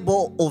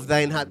table of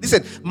thine heart.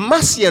 Listen,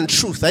 mercy and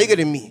truth, are you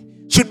getting me?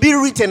 Should be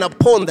written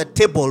upon the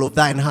table of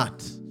thine heart.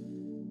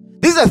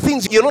 These are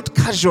things you're not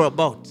casual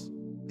about.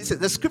 Listen,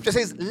 the scripture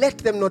says, let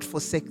them not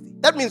forsake thee.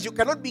 That means you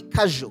cannot be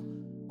casual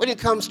when it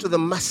comes to the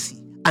mercy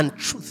and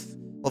truth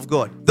of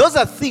God. Those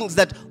are things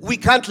that we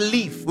can't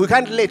leave. We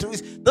can't let.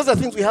 Those are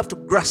things we have to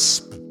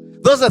grasp.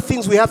 Those are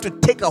things we have to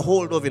take a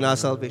hold of in our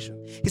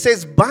salvation. He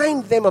says,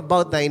 bind them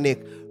about thy neck.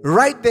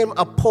 Write them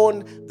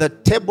upon the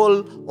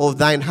table of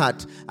thine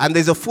heart. And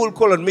there's a full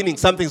colon, meaning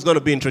something's going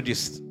to be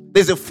introduced.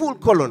 There's a full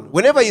colon.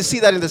 Whenever you see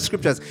that in the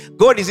scriptures,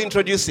 God is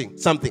introducing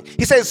something.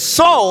 He says,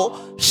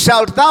 so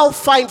shalt thou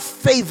find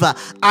favor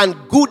and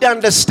good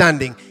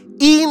understanding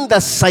in the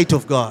sight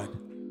of God.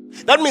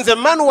 That means a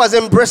man who has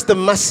embraced the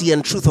mercy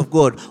and truth of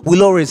God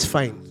will always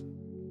find.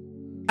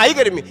 Are you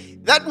getting me?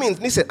 That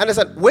means, listen,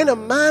 understand, when a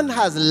man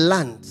has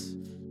learned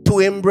to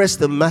embrace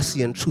the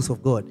mercy and truth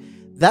of God,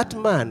 that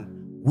man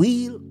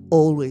will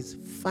always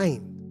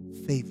find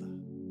favor.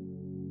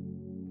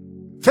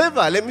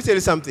 Favor, let me tell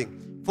you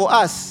something. For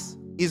us,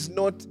 is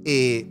not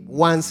a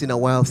once in a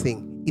while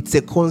thing. It's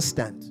a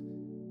constant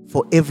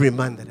for every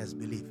man that has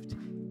believed.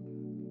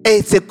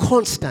 It's a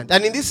constant.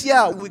 And in this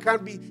year, we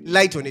can't be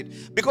light on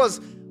it.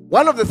 Because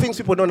one of the things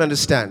people don't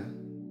understand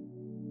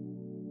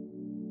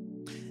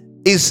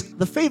is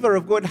the favor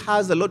of God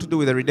has a lot to do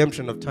with the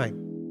redemption of time.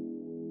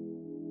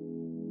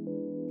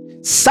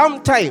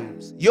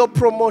 Sometimes your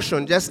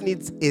promotion just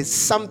needs a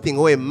something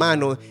or a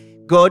man or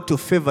God to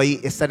favor you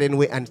a certain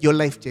way and your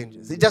life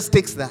changes. It just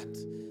takes that.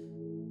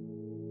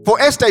 For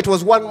Esther, it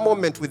was one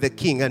moment with the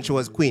king and she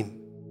was queen.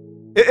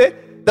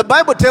 The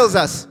Bible tells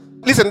us,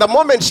 listen, the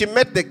moment she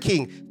met the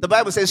king, the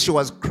Bible says she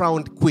was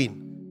crowned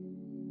queen.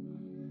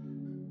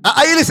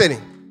 Are you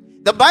listening?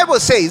 The Bible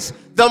says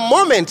the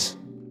moment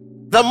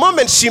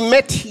she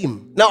met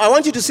him. Now I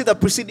want you to see the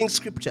preceding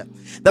scripture.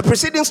 The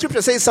preceding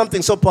scripture says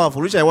something so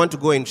powerful, which I want to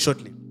go in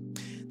shortly.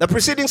 The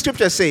preceding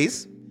scripture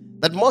says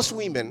that most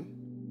women,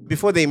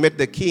 before they met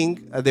the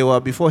king, they were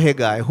before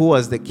Haggai, who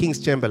was the king's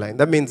chamberlain.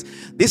 That means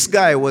this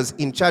guy was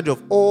in charge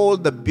of all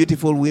the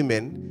beautiful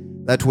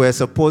women that were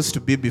supposed to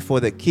be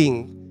before the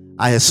king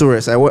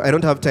Ahasuerus. I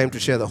don't have time to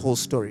share the whole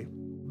story.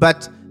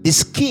 But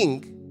this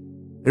king,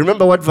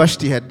 remember what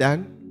Vashti had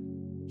done?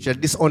 She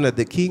had dishonored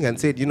the king and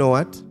said, you know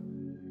what?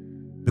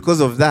 Because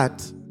of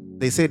that,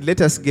 they said,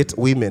 let us get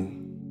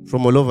women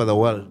from all over the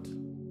world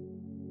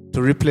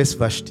to replace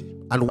Vashti.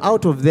 And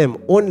out of them,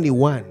 only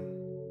one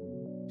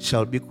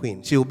shall be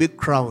queen. She will be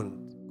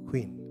crowned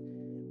queen.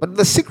 But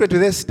the secret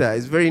with Esther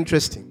is very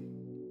interesting.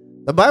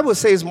 The Bible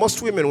says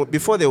most women,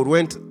 before they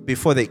went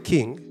before the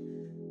king,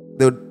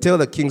 they would tell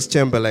the king's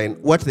chamberlain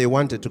what they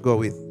wanted to go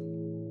with.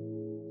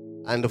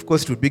 And of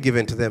course, it would be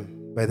given to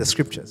them by the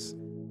scriptures.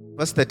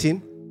 Verse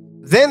 13.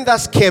 Then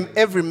thus came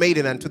every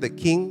maiden unto the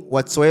king,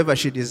 whatsoever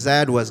she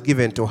desired was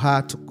given to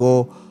her to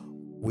go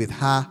with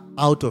her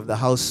out of the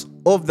house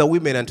of the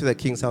women unto the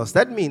king's house.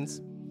 That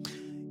means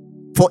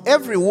for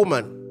every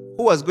woman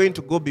who was going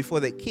to go before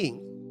the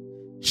king,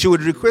 she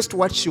would request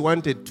what she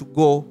wanted to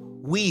go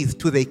with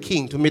to the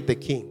king, to meet the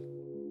king.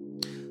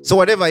 So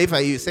whatever, if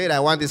you said, I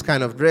want this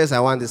kind of dress,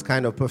 I want this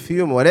kind of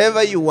perfume,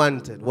 whatever you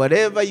wanted,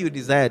 whatever you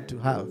desired to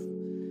have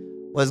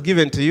was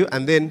given to you.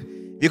 And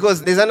then,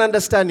 because there's an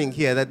understanding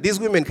here that these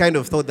women kind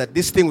of thought that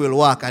this thing will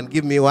work and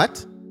give me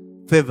what?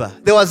 Favor.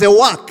 There was a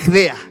work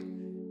there.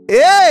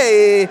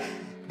 Hey,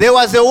 there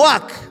was a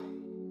work.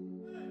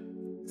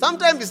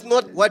 Sometimes it's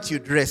not what you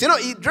dress. You know,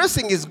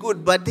 dressing is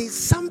good, but there's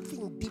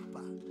something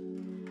deeper.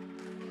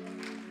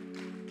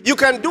 You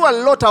can do a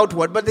lot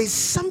outward, but there's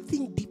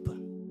something deeper.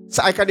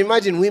 So I can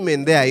imagine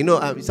women there. You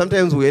know,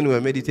 sometimes when we're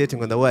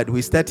meditating on the word,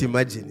 we start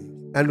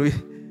imagining. And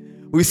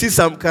we see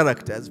some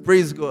characters.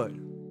 Praise God.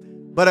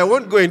 But I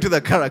won't go into the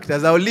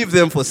characters. I'll leave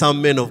them for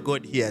some men of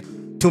God here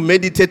to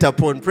meditate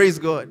upon. Praise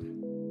God.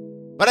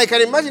 But I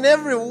can imagine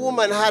every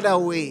woman had a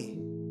way.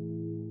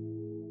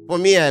 For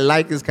me, I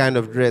like this kind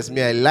of dress.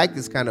 Me, I like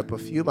this kind of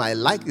perfume. I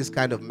like this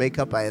kind of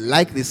makeup. I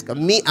like this.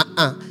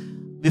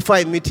 Before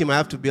I meet him, I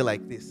have to be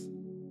like this.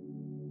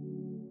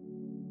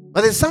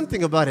 But there's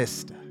something about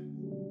Esther.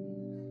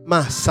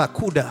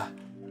 Sakuda.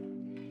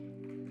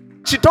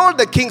 She told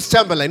the king's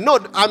chamberlain, no,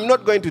 I'm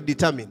not going to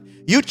determine.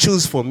 You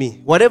choose for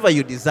me. Whatever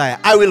you desire,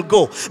 I will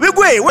go.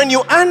 When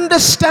you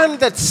understand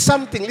that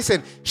something,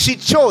 listen, she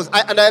chose.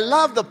 And I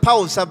love the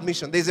power of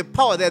submission. There's a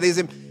power there.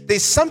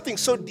 There's something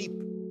so deep.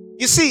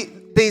 You see,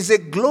 there's a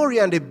glory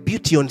and a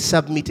beauty on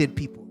submitted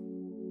people.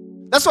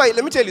 That's why,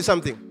 let me tell you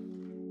something.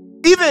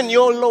 Even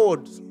your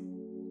Lord,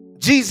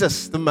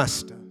 Jesus the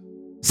Master,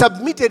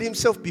 submitted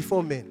himself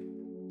before men.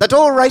 That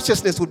all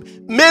righteousness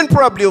would, men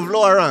probably of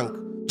lower rank.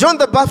 John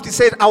the Baptist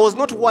said, I was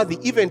not worthy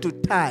even to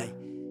tie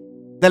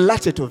the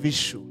latchet of his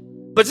shoe.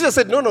 But Jesus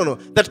said, no,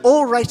 that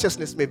all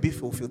righteousness may be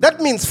fulfilled.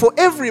 That means for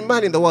every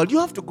man in the world, you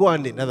have to go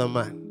under another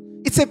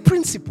man. It's a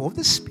principle of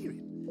the Spirit.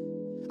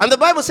 And the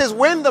Bible says,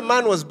 when the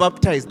man was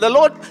baptized, the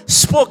Lord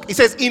spoke. He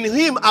says, in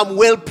him I'm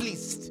well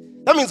pleased.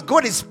 That means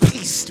God is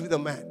pleased with the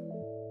man.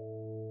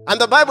 And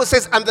the Bible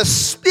says, and the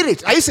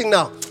Spirit, are you seeing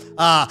now?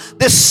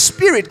 The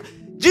Spirit,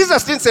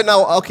 Jesus didn't say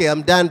now, okay,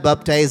 I'm done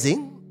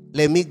baptizing.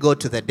 Let me go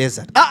to the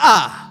desert.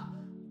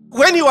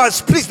 When he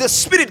was pleased, the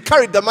Spirit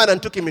carried the man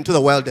and took him into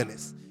the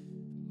wilderness.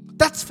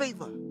 That's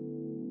favor.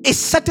 A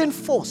certain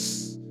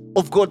force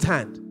of God's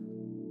hand.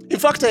 In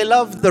fact, I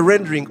love the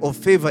rendering of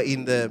favor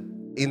in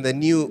the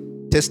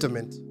New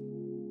Testament.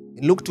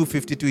 In Luke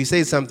 2:52, he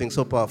says something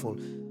so powerful.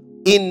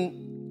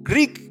 In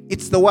Greek,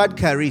 it's the word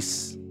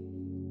charis,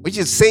 which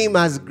is same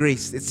as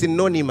grace. It's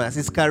synonymous.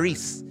 It's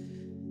charis.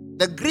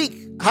 The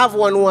Greek have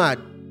one word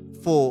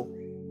for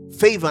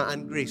favor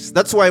and grace.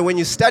 That's why when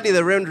you study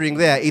the rendering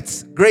there,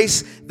 it's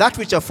grace, that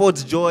which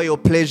affords joy or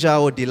pleasure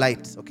or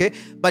delight. Okay?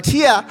 But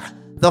here,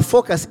 the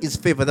focus is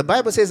favor. The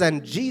Bible says,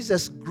 and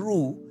Jesus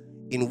grew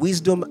in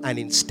wisdom and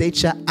in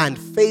stature and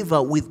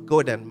favor with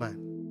God and man.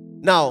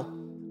 Now,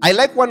 I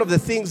like one of the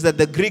things that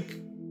the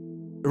Greek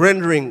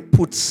rendering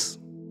puts,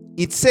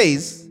 it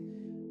says,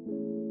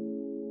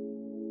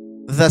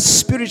 the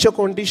spiritual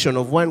condition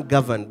of one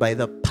governed by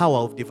the power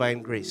of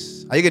divine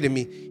grace. Are you getting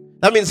me?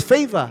 That means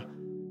favor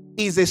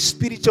is a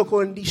spiritual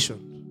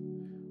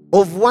condition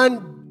of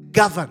one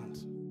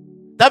governed.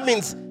 That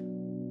means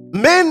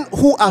men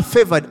who are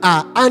favored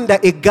are under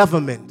a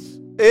government.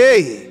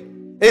 Hey,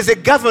 there's a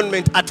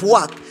government at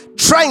work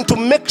trying to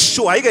make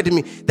sure, are you getting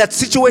me, that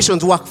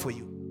situations work for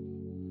you.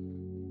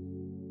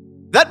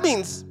 That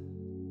means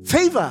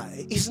favor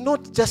is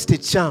not just a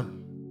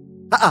charm,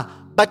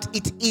 but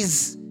it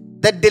is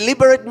the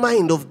deliberate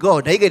mind of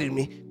God, are you getting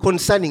me,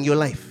 concerning your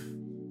life.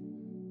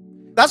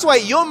 That's why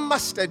your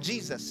master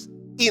Jesus,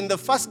 in the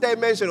first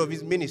dimension of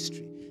his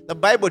ministry, the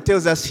Bible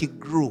tells us he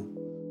grew.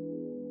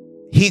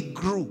 He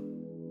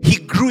grew. He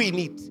grew in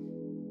it.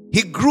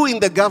 He grew in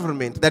the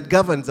government that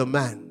governs a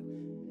man.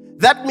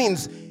 That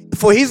means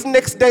for his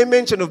next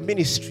dimension of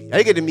ministry, are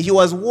you getting me, he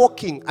was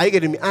walking, are you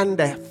getting me,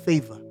 under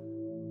favor.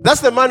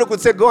 That's the man who could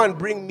say, go and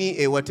bring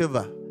me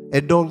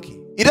a donkey.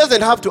 He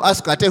doesn't have to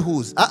ask at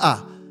whose.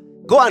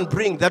 Go and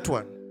bring that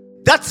one.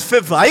 That's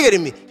favor. Are you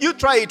getting me? You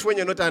try it when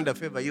you're not under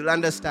favor. You'll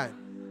understand.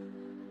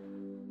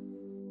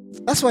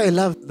 That's why I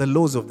love the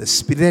laws of the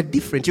Spirit. They're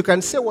different. You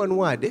can say one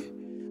word,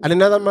 and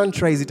another man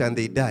tries it and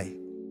they die.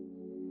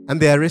 And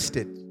they're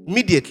arrested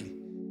immediately.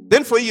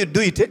 Then for you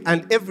do it,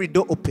 and every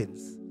door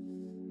opens.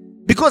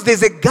 Because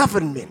there's a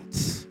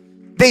government.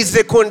 There's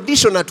a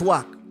condition at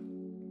work.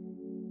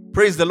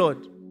 Praise the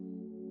Lord.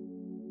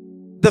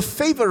 The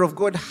favor of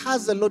God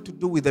has a lot to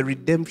do with the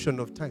redemption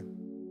of time.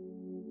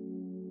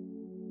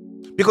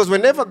 Because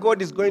whenever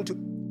God is going to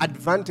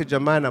advantage a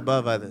man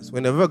above others,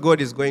 whenever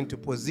God is going to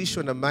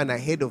position a man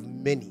ahead of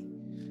many,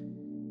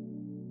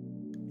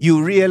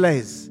 you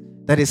realize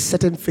that a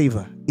certain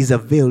favor is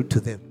availed to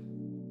them.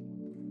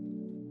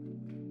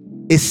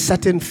 A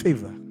certain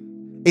favor.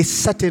 A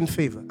certain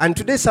favor. And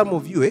today some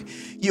of you,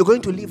 you're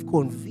going to live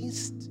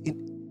convinced.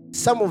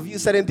 Some of you,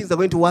 certain things are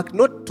going to work,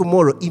 not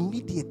tomorrow,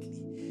 immediately.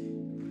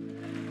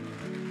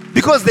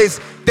 Because there's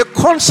the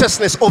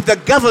consciousness of the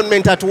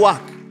government at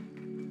work.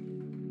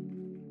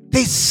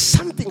 There's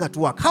something at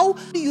work. How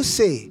do you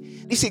say?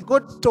 You see,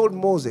 God told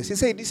Moses,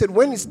 he said,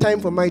 when it's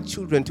time for my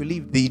children to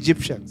leave the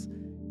Egyptians,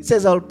 he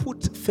says, I'll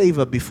put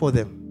favor before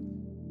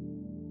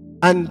them.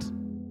 And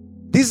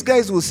these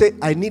guys will say,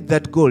 I need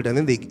that gold.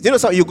 And then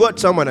so you got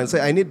someone and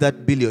say, I need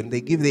that billion.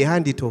 They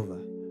hand it over.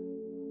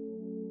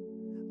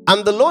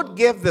 And the Lord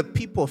gave the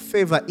people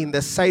favor in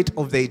the sight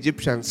of the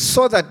Egyptians,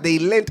 so that they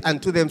lent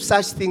unto them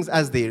such things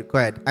as they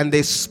required, and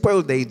they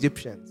spoiled the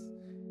Egyptians.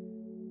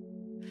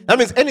 That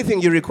means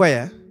anything you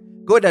require,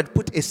 God had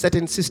put a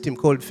certain system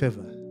called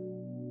favor.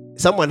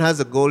 Someone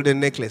has a golden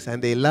necklace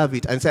and they love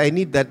it and say, I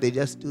need that. They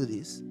just do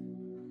this.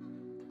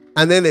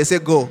 And then they say,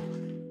 go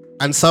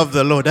and serve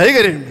the Lord. Are you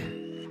getting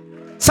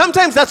me?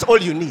 Sometimes that's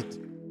all you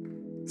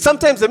need.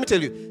 Sometimes, let me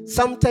tell you,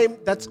 sometimes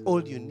that's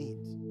all you need.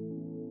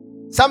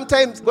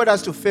 Sometimes God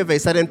has to favor a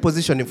certain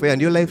positioning for you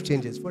and your life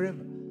changes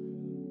forever.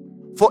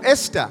 For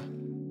Esther,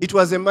 it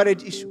was a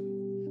marriage issue.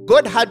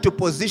 God had to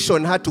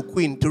position her to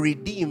queen to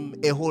redeem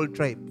a whole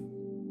tribe.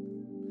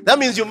 That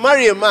means you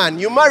marry a man,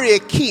 you marry a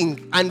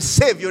king and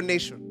save your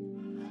nation.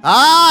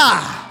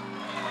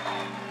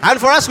 And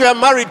for us, we are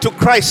married to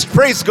Christ.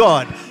 Praise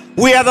God.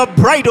 We are the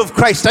bride of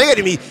Christ. Are you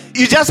getting me?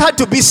 You just had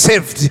to be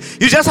saved.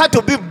 You just had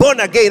to be born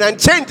again and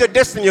change the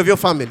destiny of your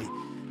family.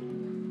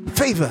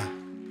 Favor.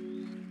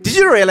 Did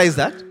you realize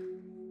that?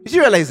 Did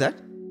you realize that?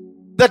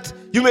 That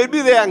you may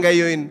be there and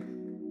you're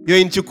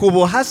in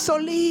Chikubo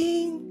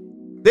hustling.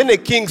 Then a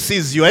king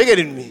sees you. Are you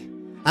getting me?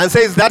 And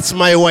says, that's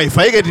my wife.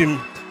 Are you getting me?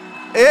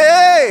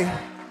 Hey!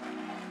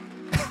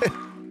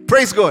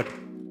 Praise God.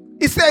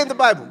 It's there in the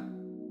Bible.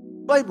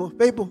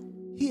 Bible.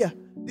 Here.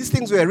 These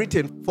things were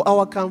written for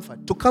our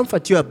comfort. To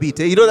comfort you a bit.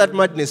 You know that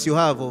madness you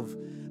have of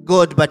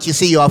God, but you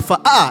see you are far.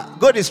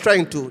 God is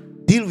trying to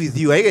deal with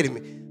you. Are you getting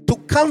me? To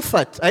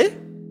comfort.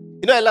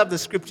 You know, I love the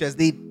scriptures.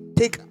 They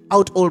take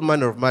out all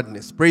manner of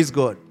madness. Praise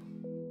God.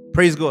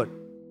 Praise God.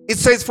 It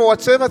says, for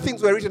whatsoever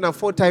things were written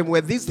aforetime,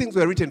 where these things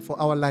were written for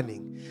our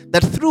learning,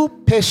 that through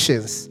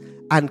patience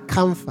and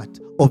comfort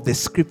of the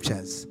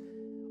scriptures,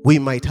 we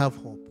might have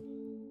hope.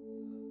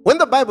 When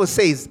the Bible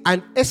says,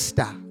 and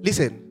Esther,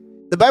 listen,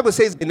 the Bible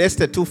says in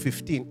Esther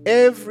 2:15,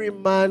 every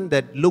man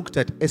that looked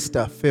at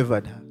Esther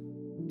favored her.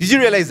 Did you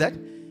realize that?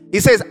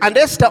 It says, and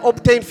Esther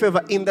obtained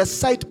favor in the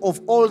sight of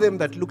all them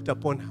that looked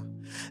upon her.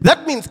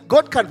 That means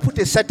God can put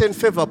a certain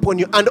favor upon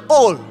you, and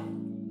all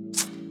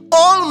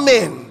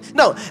men.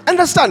 Now,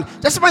 understand,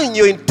 just imagine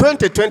you're in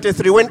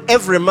 2023 when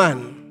every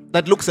man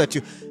that looks at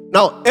you,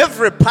 now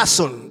every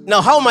person,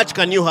 now how much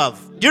can you have?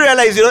 Do you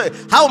realize,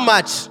 how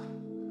much?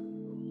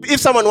 If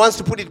someone wants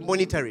to put it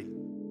monetary,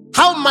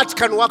 how much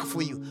can work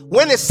for you?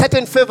 When a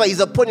certain favor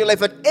is upon your life,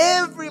 that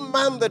every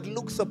man that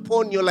looks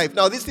upon your life.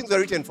 Now, these things are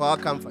written for our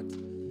comfort.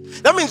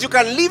 That means you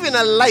can live in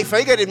a life, are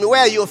you getting me,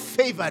 where you're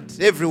favored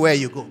everywhere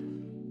you go.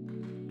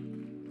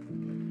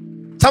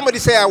 Somebody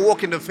say, I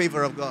walk in the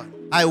favor of God.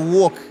 I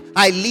walk.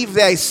 I live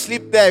there. I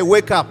sleep there. I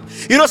wake up.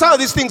 You know, some of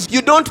these things,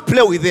 you don't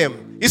play with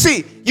them. You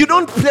see, you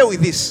don't play with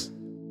this.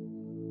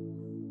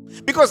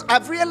 Because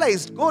I've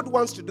realized God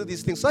wants to do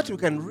these things so that you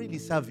can really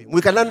serve Him.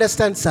 We can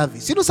understand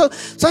service. So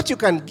that you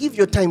can give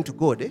your time to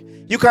God.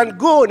 You can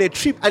go on a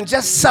trip and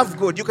just serve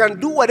God. You can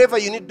do whatever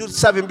you need to do to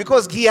serve Him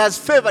because He has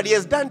favored. He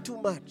has done too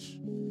much.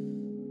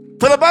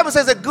 For the Bible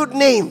says a good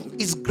name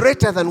is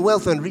greater than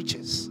wealth and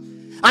riches.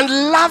 And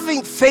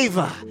loving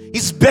favor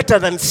is better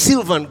than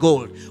silver and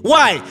gold.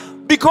 Why?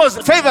 Because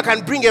favor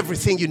can bring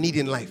everything you need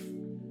in life.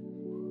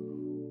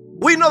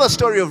 We know the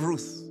story of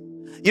Ruth.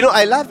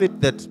 I love it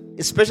that,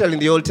 especially in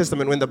the Old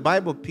Testament, when the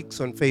Bible picks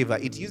on favor,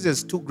 it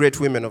uses two great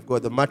women of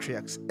God, the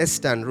matriarchs,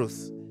 Esther and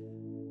Ruth.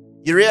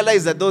 You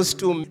realize that those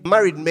two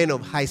married men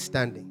of high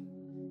standing.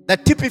 The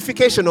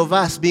typification of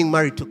us being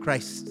married to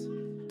Christ.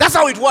 That's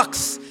how it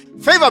works.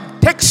 Favor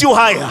takes you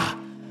higher.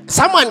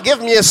 Someone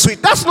gave me a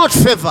sweet. That's not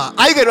favor.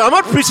 I'm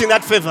not preaching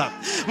that favor.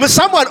 But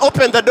someone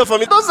opened the door for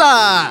me. Those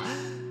are...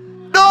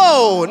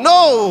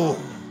 No.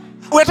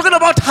 We're talking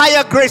about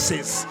higher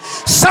graces.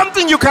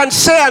 Something you can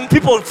share and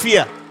people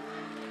fear.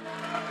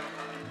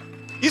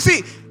 You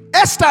see,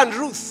 Esther and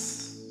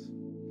Ruth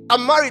are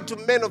married to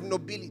men of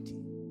nobility.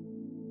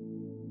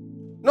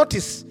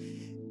 Notice,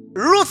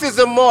 Ruth is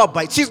a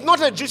Moabite. She's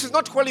not a Jew. She's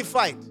not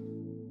qualified.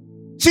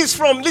 She's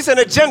from,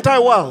 a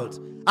Gentile world.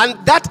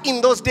 And that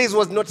in those days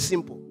was not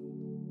simple.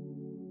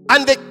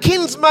 And the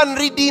kinsman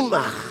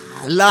redeemer,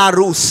 La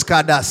Rus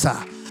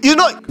Kadasa.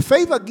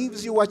 Favor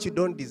gives you what you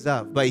don't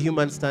deserve by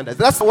human standards.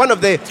 That's one of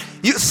the...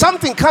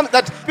 something comes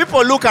that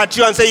people look at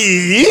you and say,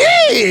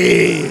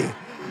 yee!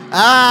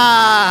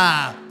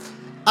 I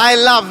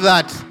love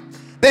that.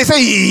 They say,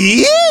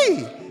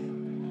 yee!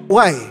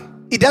 Why?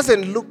 It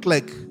doesn't look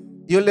like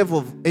your level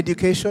of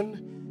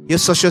education, your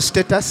social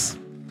status.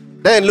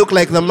 Doesn't look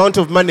like the amount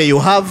of money you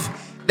have.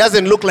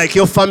 Doesn't look like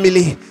your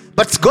family.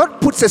 But God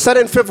puts a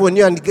certain favor on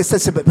you and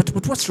says, but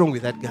what's wrong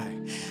with that guy?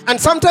 And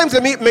sometimes,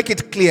 let me make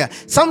it clear.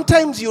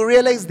 Sometimes you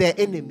realize they're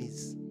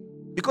enemies.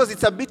 Because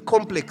it's a bit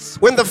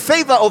complex. When the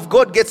favor of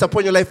God gets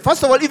upon your life,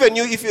 first of all, even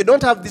you, if you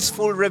don't have this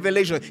full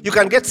revelation, you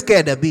can get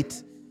scared a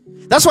bit.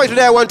 That's why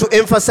today I want to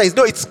emphasize,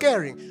 no, it's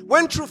scaring.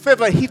 When true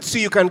favor hits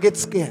you, you can get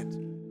scared.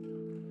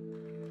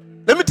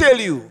 Let me tell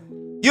you,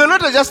 you're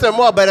not just a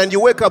Moabite and you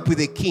wake up with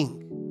a king.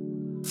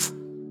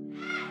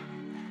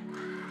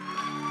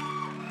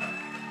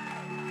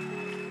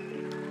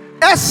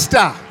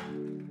 Esther,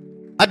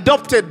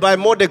 adopted by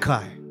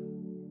Mordecai.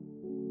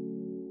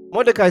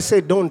 Mordecai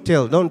said, don't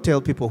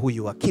tell people who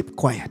you are. Keep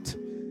quiet.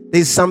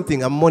 There's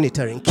something I'm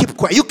monitoring. Keep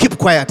quiet. You keep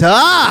quiet.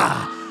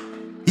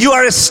 You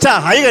are a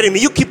star. Are you getting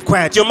me? You keep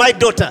quiet. You're my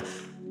daughter.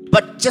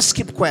 But just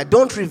keep quiet.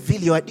 Don't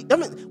reveal your...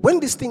 when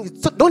this thing...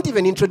 don't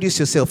even introduce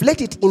yourself.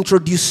 Let it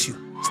introduce you.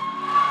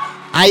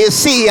 You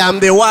see, I'm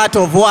the what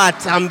of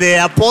what? I'm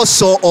the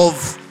apostle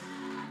of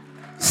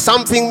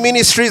something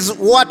ministries.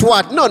 What? No.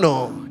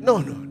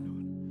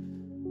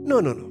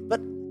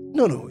 But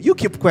no. You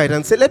keep quiet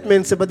and say, let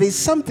men say, but there's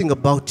something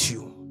about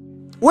you.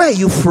 Where are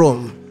you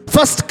from?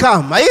 First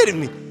come. Are you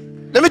hearing me?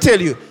 Let me tell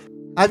you.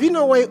 Have you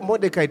know why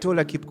Mordecai told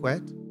her keep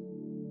quiet?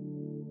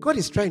 God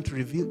is trying to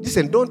reveal.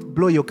 Listen, don't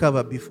blow your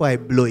cover before I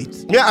blow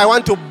it. Yeah, I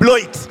want to blow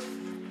it.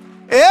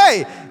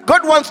 Hey,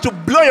 God wants to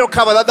blow your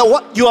cover that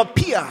you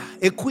appear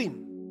a queen.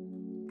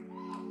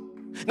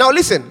 Now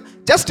listen,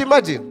 just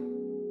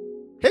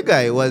imagine.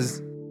 Haggai was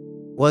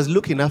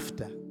looking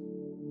after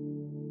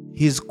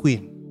his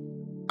queen.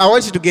 I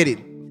want you to get it.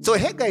 So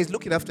Haggai is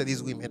looking after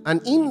these women.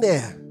 And in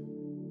there,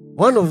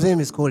 one of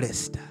them is called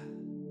Esther.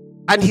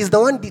 And he's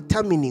the one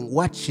determining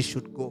what she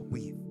should go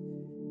with.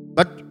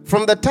 But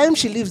from the time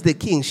she leaves the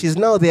king, she's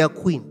now their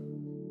queen.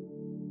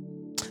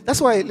 That's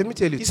why, let me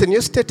tell you, listen,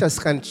 your status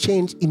can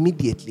change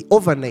immediately,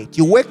 overnight.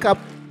 You wake up,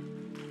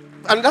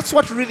 and that's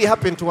what really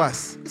happened to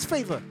us. It's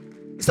favor.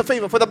 It's a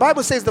favor. For the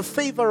Bible says the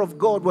favor of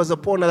God was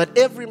upon her, that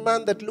every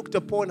man that looked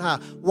upon her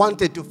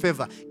wanted to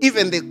favor.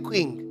 Even the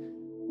queen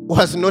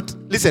was not,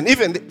 listen,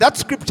 that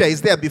scripture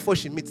is there before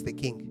she meets the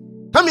king.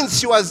 That means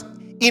she was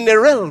in a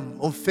realm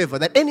of favor,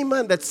 that any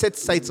man that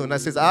sets sights on her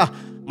says,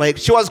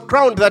 she was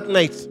crowned that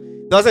night.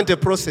 There wasn't a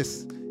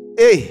process.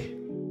 Hey,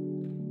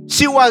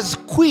 she was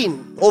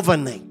queen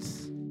overnight.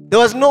 There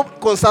was no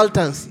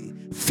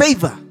consultancy.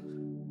 Favor.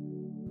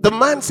 The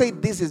man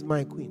said, this is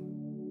my queen.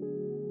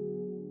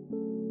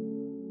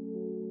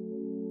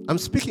 I'm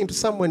speaking to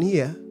someone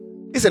here.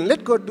 Listen,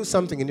 let God do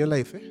something in your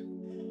life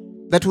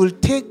that will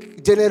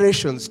take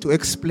generations to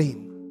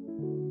explain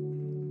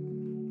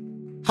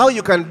how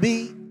you can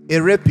be a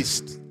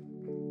rapist,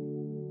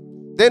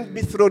 then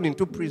be thrown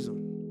into prison.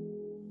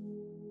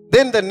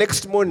 Then the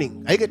next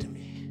morning, I get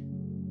me,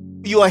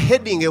 you are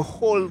heading a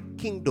whole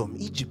kingdom,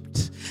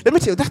 Egypt. Let me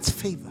tell you, that's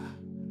favor.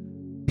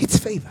 It's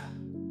favor.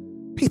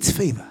 It's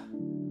favor.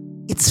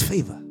 It's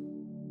favor.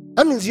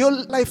 That means your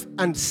life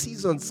and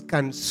seasons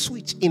can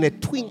switch in a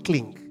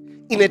twinkling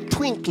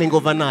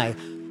of an eye.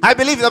 I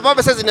believe the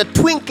Bible says in a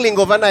twinkling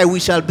of an eye we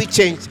shall be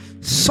changed.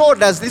 So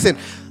does, listen,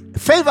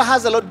 favor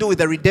has a lot to do with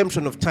the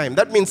redemption of time.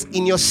 That means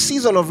in your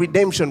season of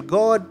redemption,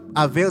 God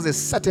avails a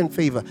certain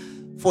favor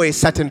for a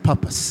certain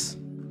purpose.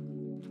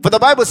 For the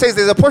Bible says,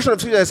 there's a portion of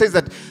scripture that says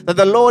that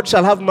the Lord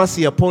shall have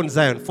mercy upon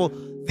Zion. For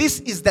this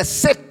is the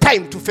set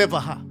time to favor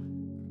her.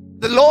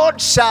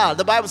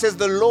 The Bible says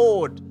the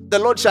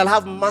Lord shall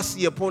have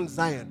mercy upon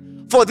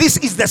Zion. For this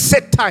is the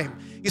set time.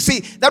 You see,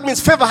 that means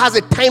favor has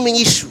a timing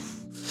issue.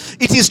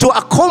 It is to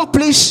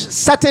accomplish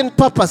certain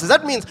purposes.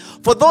 That means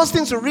for those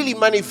things to really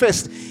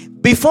manifest,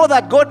 before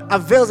that, God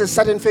avails a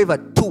certain favor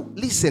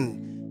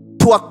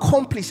to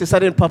accomplish a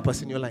certain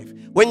purpose in your life.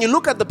 When you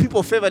look at the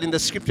people favored in the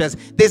scriptures,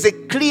 there's a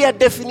clear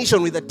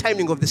definition with the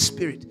timing of the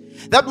Spirit.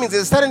 That means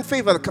there's a certain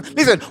favor.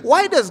 Listen,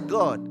 why does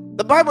God?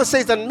 The Bible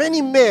says that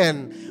many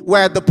men were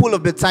at the pool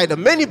of Bethsaida,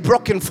 many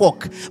broken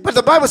folk. But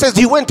the Bible says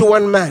he went to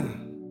one man.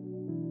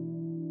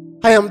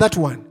 I am that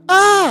one.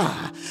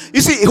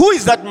 You see, who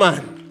is that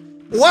man?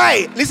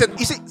 Why? Listen,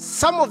 you see,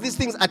 some of these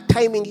things are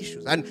timing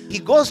issues. And he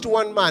goes to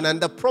one man,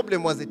 and the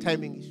problem was a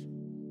timing issue.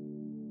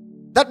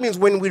 That means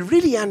when we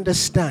really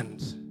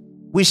understand,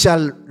 we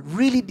shall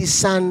really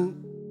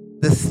discern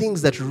the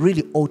things that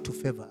really ought to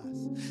favor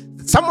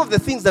us. Some of the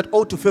things that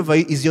ought to favor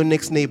you is your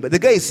next neighbor. The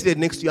guy is seated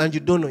next to you and you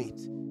don't know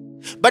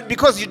it. But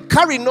because you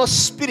carry no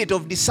spirit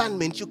of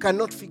discernment, you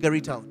cannot figure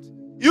it out.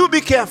 You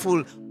be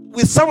careful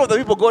with some of the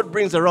people God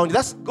brings around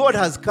you. God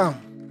has come.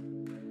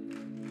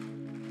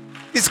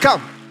 He's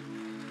come.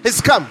 He's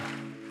come.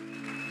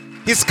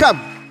 He's come.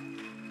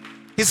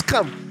 He's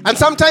come. And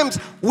sometimes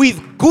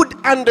with good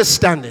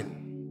understanding.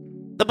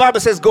 The Bible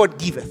says God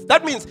giveth.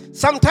 That means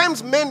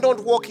sometimes men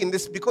don't walk in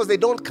this because they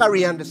don't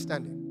carry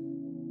understanding.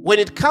 When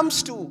it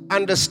comes to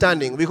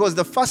understanding, because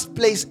the first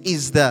place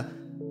is the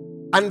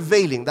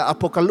unveiling, the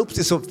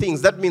apocalypse of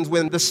things. That means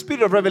when the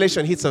spirit of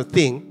revelation hits a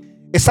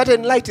thing, a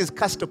certain light is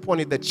cast upon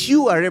it that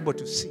you are able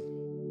to see.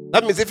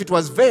 That means if it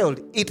was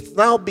veiled, it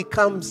now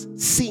becomes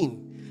seen.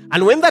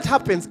 And when that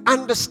happens,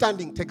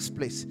 understanding takes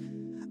place.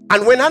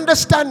 And when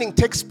understanding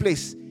takes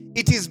place,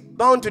 it is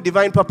bound to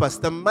divine purpose.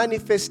 The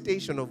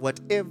manifestation of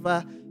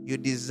whatever you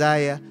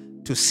desire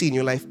to see in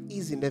your life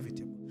is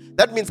inevitable.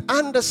 That means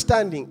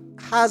understanding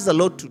has a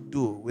lot to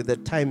do with the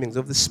timings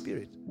of the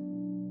Spirit.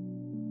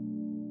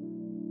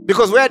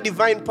 Because where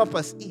divine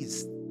purpose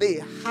is,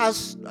 they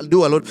has to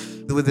do a lot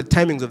with the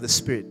timings of the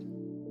Spirit.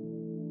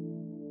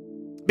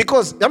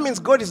 Because that means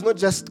God is not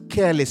just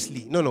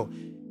carelessly. No.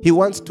 He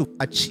wants to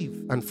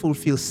achieve and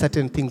fulfill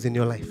certain things in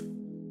your life.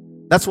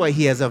 That's why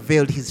he has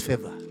availed his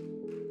favor.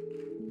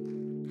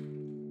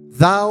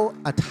 Thou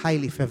art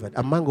highly favored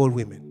among all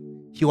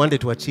women. He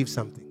wanted to achieve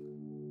something.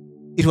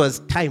 It was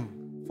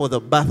time for the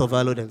birth of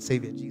our Lord and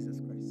Savior, Jesus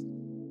Christ.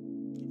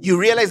 You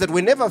realize that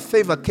whenever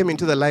favor came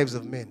into the lives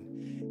of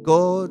men,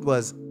 God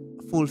was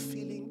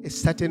fulfilling a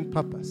certain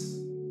purpose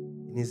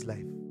in his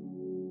life.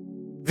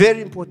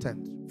 Very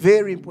important.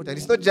 Very important.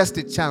 It's not just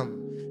a charm.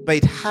 But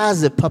it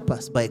has a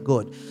purpose by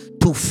God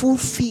to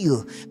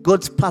fulfill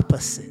God's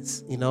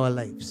purposes in our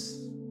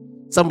lives.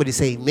 Somebody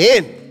say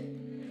amen.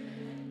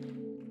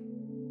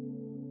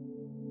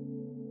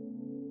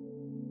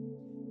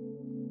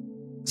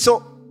 So,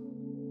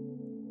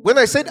 when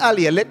I said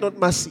earlier, let not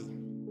mercy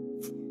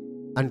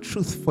and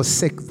truth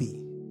forsake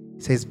thee,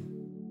 it says,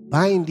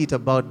 bind it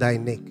about thy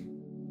neck,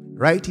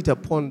 write it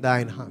upon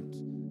thine heart,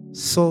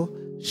 so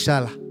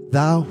shall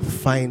thou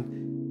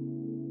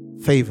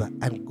find favor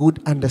and good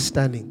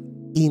understanding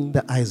in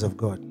the eyes of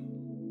God.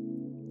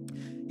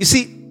 You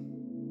see,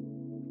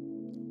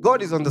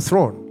 God is on the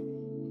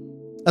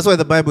throne. That's why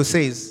the Bible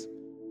says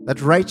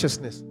that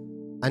righteousness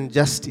and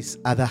justice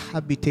are the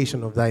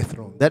habitation of thy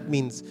throne. That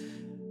means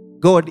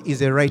God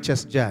is a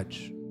righteous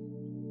judge.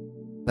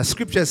 The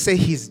scriptures say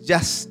he's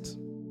just.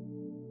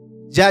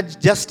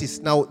 Justice.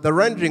 Now, the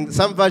rendering,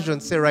 some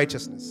versions say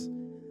righteousness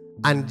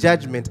and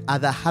judgment are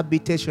the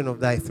habitation of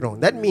thy throne.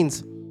 That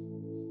means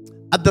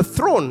at the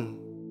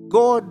throne,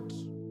 God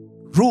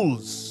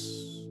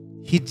rules.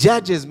 He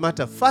judges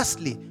matter.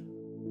 Firstly,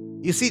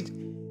 you see,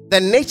 the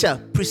nature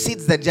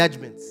precedes the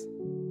judgments.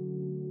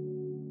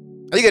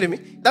 Are you getting me?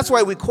 That's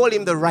why we call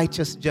him the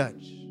righteous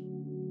judge.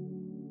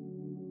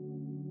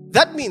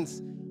 That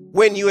means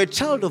when you're a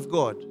child of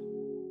God,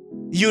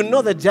 you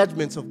know the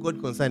judgments of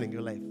God concerning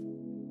your life.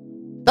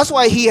 That's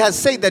why he has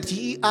said that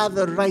ye are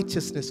the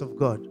righteousness of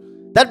God.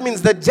 That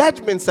means the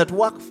judgments that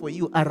work for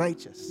you are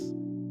righteous.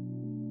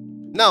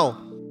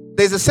 Now,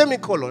 there's a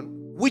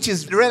semicolon, which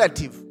is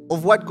relative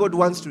of what God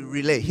wants to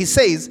relay. He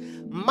says,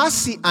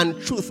 mercy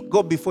and truth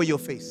go before your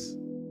face.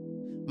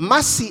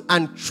 Mercy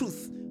and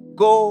truth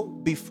go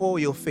before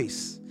your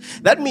face.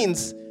 That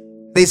means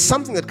there's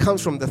something that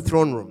comes from the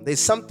throne room. There's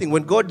something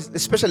when God,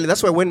 especially,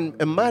 that's why when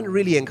a man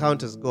really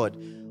encounters God,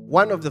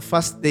 one of the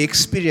first the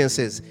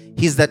experiences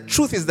is that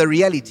truth is the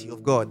reality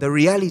of God, the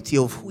reality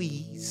of who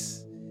he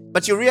is.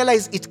 But you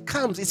realize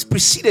it's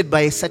preceded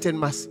by a certain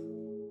mercy.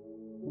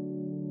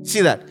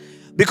 See that?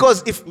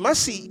 Because if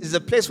mercy is a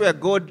place where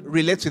God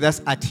relates with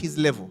us at his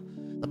level,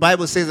 the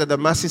Bible says that the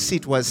mercy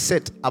seat was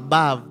set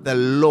above the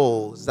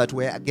laws that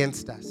were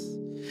against us.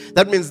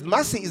 That means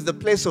mercy is the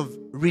place of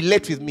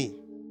relate with me.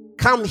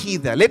 Come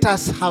hither. Let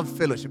us have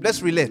fellowship.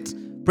 Let's relate.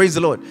 Praise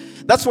the Lord.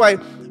 That's why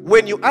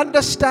when you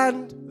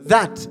understand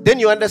that, then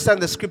you understand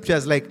the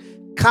scriptures like,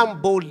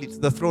 come boldly to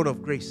the throne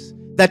of grace,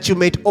 that you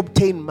may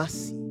obtain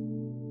mercy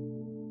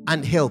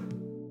and help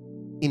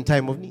in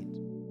time of need.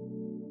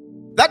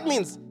 That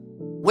means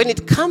when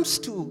it comes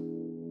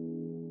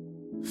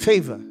to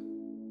favor,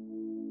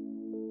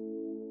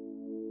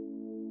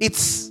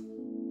 it's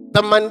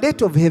the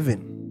mandate of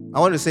heaven. I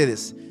want to say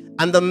this.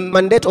 And the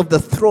mandate of the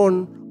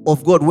throne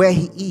of God where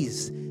He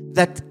is,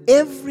 that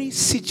every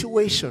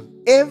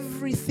situation,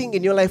 everything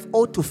in your life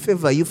ought to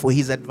favor you for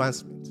His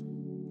advancement.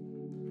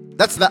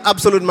 That's the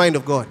absolute mind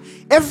of God.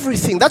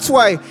 Everything. That's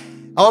why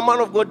our man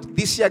of God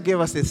this year gave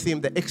us a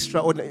theme, the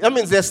extraordinary. That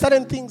means there are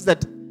certain things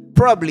that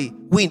probably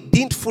we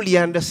didn't fully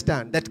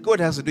understand that God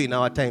has to do in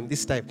our time,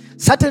 this time.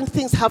 Certain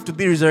things have to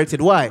be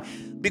resurrected. Why?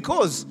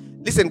 Because,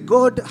 listen,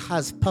 God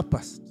has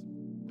purposed.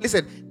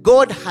 Listen,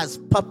 God has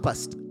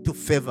purposed to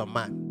favor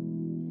man.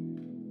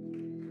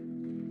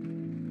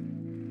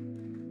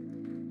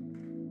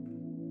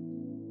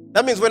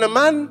 That means when a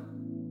man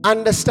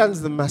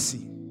understands the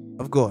mercy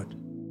of God,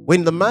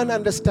 when the man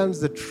understands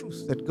the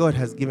truth that God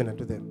has given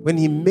unto them, when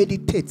he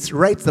meditates,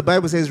 writes, the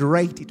Bible says,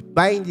 write it,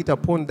 bind it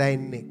upon thy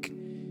neck.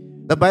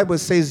 The Bible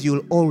says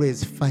you'll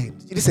always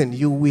find. Listen,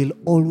 you will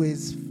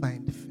always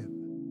find favor.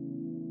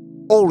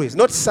 Always,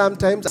 not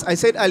sometimes. I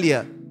said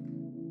earlier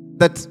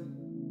that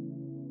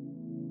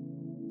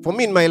for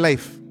me in my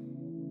life,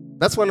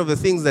 that's one of the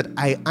things that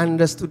I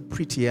understood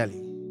pretty early.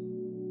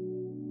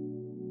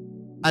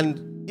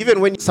 And even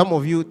when some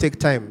of you take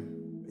time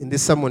in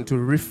this sermon to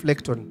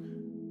reflect on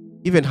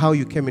even how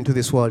you came into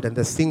this world and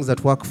the things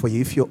that work for you,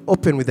 if you're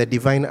open with a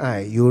divine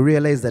eye, you will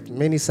realize that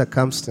many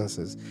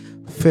circumstances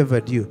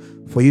favored you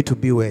for you to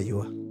be where you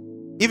are.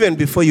 Even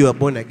before you were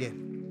born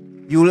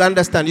again, you will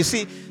understand. You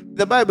see,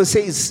 the Bible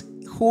says,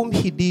 whom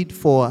He did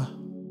for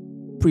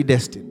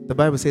predestined. The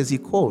Bible says He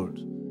called.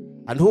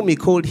 And whom He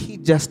called, He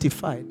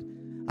justified.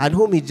 And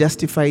whom He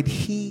justified,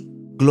 He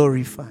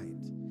glorified.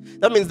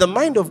 That means the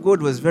mind of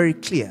God was very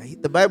clear.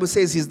 The Bible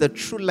says He's the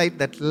true light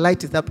that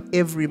lighteth up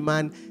every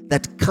man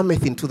that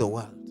cometh into the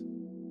world.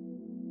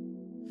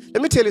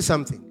 Let me tell you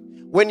something.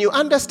 When you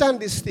understand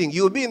this thing,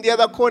 you'll be in the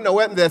other corner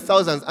when there are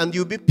thousands, and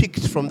you'll be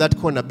picked from that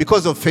corner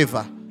because of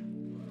favor.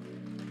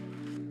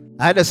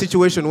 I had a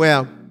situation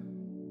where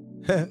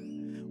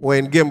we're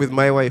in game with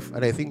my wife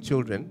and I think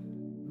children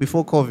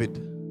before COVID.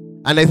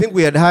 And I think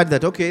we had heard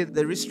that, okay,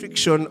 the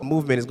restriction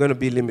movement is going to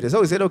be limited.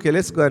 So we said, okay,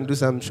 let's go and do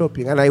some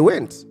shopping. And I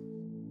went.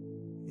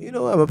 You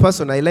know, I'm a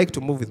person, I like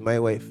to move with my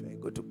wife. I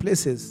go to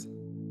places.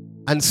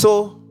 And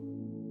so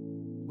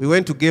we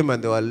went to game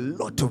and there were a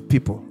lot of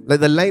people. Like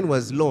the line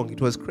was long.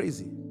 It was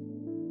crazy.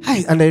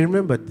 And I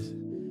remembered,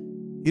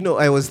 you know,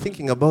 I was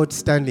thinking about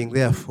standing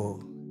there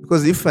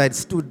because if I had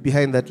stood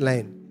behind that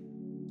line,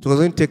 it was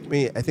going to take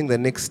me, I think, the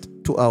next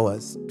 2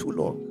 hours. Too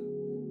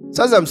long.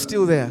 So as I'm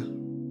still there,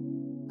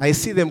 I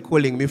see them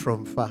calling me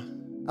from far.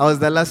 I was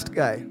the last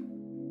guy.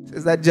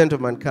 Says, that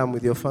gentleman, come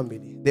with your family.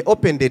 They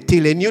opened the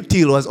till. A new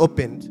till was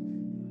opened.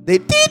 They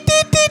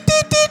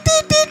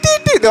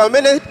There were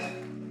many.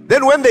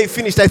 Then when they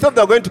finished, I thought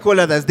they were going to call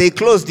others. They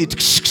closed it.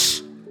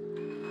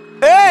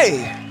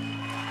 Hey!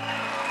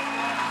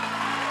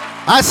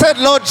 I said,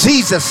 Lord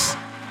Jesus.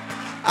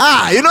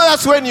 You know,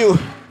 that's when you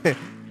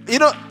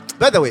know,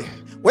 by the way,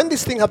 when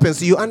this thing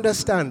happens, you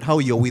understand how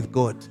you're with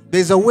God.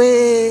 There's a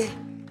way.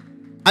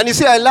 And you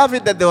see, I love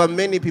it that there were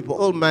many people,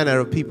 all manner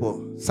of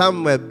people.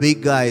 Some were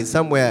big guys,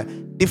 some were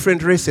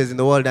different races in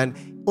the world, and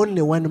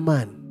only one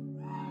man.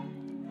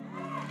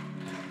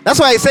 That's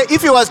why I say,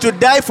 if He was to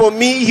die for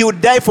me, He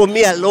would die for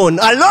me alone.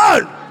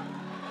 Alone!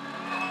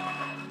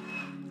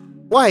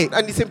 Why?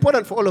 And it's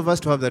important for all of us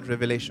to have that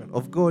revelation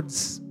of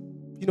God's,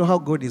 you know, how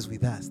God is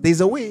with us.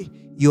 There's a way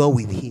you are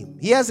with Him.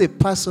 He has a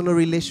personal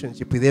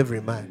relationship with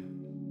every man.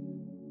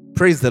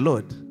 Praise the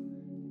Lord.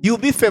 You'll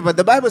be favored.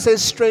 The Bible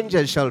says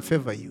strangers shall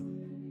favor you.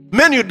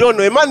 Men you don't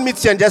know. A man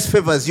meets you and just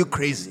favors you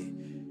crazy.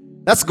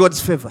 That's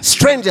God's favor.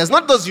 Strangers,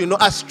 not those you know,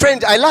 a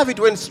stranger. I love it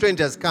when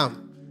strangers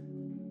come.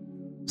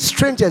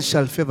 Strangers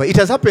shall favor. It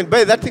has happened.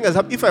 But that thing has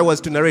happened. If I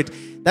was to narrate,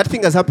 that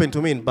thing has happened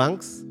to me in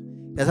banks.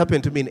 It has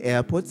happened to me in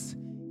airports.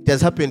 It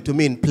has happened to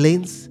me in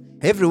planes.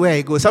 Everywhere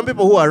I go. Some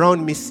people who are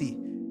around me see.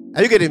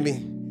 Are you getting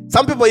me?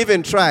 Some people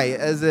even try.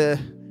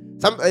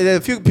 A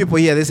few people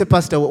here, they say,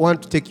 Pastor, we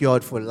want to take you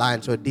out for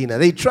lunch or dinner.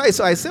 They try.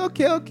 So I say,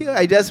 okay.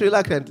 I just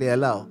reluctantly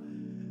allow.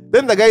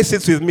 Then the guy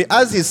sits with me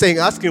as he's saying,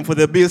 asking for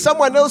the bill.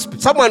 Someone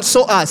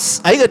saw us.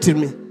 Are you getting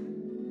me?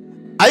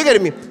 Are you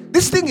getting me?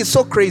 This thing is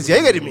so crazy. Are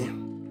you getting me?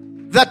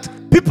 That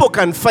people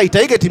can fight.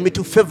 Are you getting me?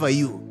 To favor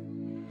you.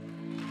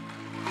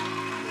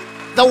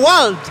 The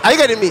world. Are you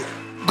getting me?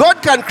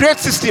 God can create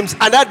systems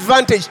and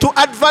advantage to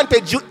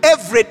advantage you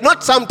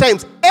not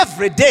sometimes,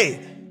 every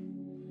day.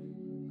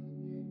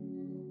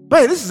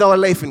 But this is our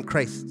life in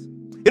Christ.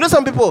 You know,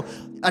 some people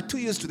are too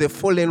used to the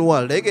fallen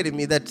world. Are you getting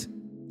me? That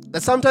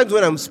sometimes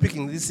when I'm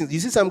speaking, you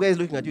see some guys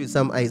looking at you with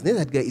some eyes. Then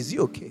that guy, is he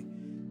okay?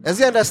 Does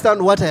he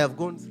understand what I have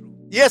gone through?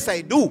 Yes,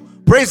 I do.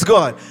 Praise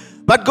God.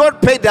 But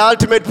God paid the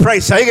ultimate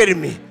price. Are you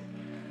getting me?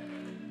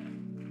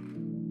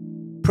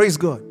 Praise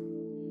God.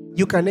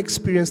 You can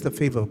experience the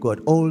favor of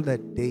God all the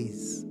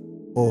days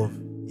of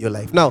your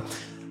life. Now,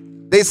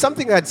 There's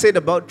something I had said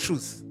about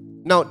truth.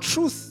 Now,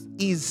 truth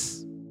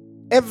is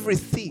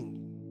everything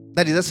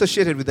that is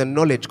associated with the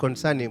knowledge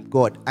concerning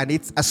God and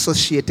its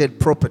associated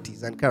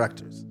properties and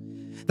characters.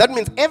 That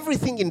means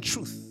everything in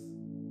truth.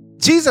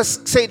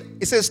 Jesus said,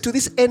 it says, to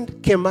this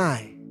end came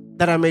I,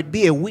 that I might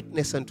be a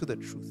witness unto the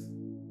truth.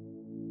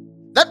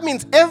 That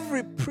means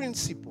every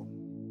principle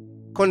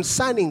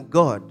concerning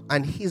God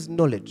and his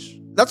knowledge.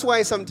 That's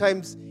why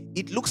sometimes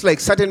it looks like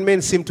certain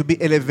men seem to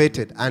be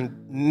elevated and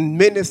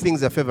many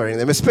things are favoring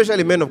them,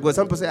 especially men of God.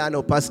 Some people say, I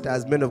know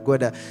pastors, men of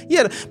God.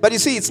 Yeah, but you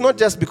see, it's not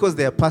just because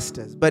they are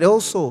pastors, but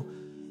also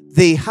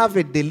they have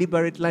a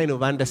deliberate line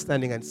of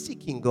understanding and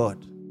seeking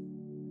God.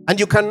 And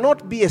you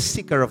cannot be a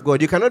seeker of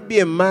God. You cannot be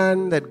a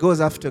man that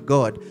goes after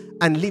God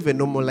and live a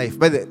normal life.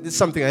 But this is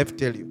something I have to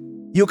tell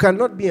you. You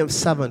cannot be a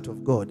servant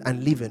of God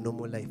and live a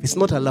normal life. It's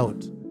not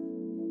allowed.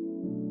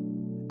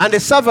 And a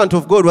servant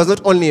of God was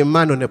not only a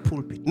man on a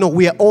pulpit. No,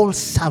 we are all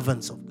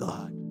servants of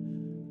God.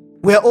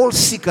 We are all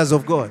seekers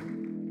of God.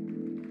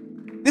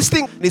 This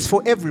thing is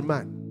for every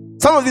man.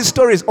 Some of these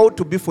stories ought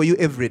to be for you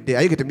every day.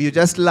 Are you getting me? You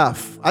just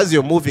laugh as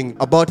you're moving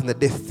about in the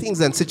day.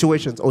 Things and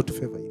situations ought to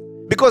favor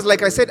you. Because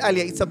like I said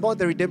earlier, it's about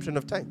the redemption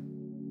of time.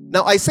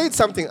 Now, I said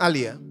something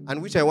earlier,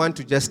 and which I want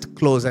to just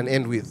close and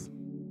end with.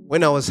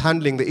 When I was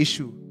handling the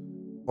issue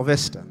of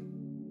Esther,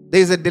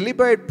 there is a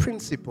deliberate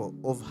principle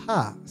of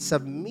her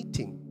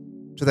submitting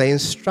to the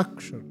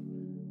instruction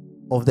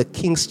of the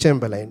king's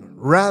chamberlain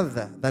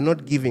rather than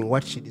not giving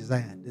what she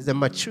desired. There's a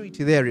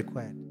maturity there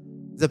required.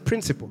 It's a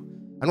principle.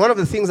 And one of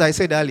the things I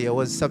said earlier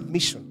was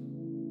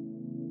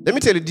submission. Let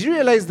me tell you, do you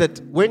realize that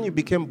when you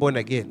became born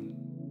again,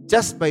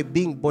 just by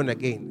being born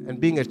again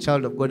and being a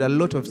child of God, a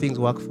lot of things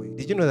work for you?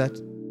 Did you know that?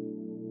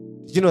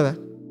 Did you know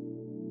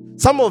that?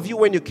 Some of you,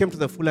 when you came to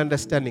the full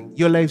understanding,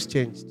 your lives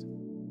changed.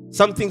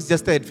 Some things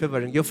just started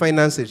favoring. Your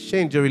finances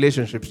changed, your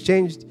relationships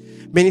changed.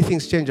 Many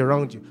things change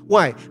around you.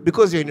 Why?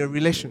 Because you're in a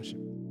relationship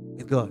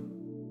with God.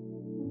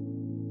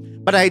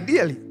 But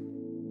ideally,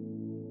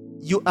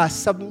 you are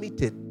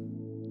submitted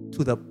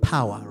to the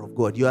power of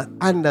God. You are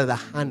under the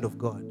hand of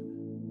God.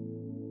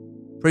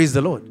 Praise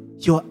the Lord.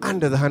 You are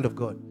under the hand of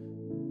God.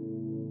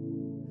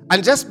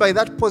 And just by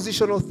that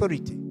positional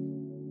authority,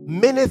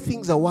 many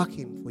things are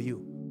working for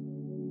you.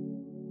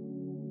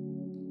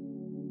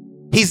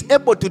 He's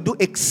able to do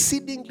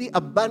exceedingly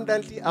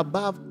abundantly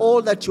above all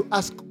that you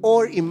ask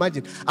or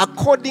imagine,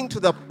 according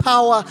to the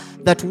power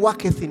that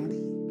worketh in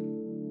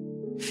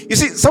thee. You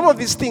see, some of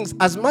these things,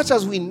 as much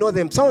as we know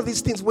them, some of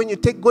these things, when you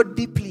take God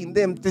deeply in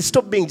them, they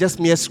stop being just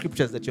mere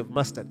scriptures that you've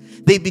mastered.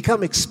 They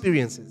become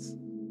experiences.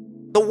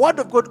 The word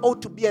of God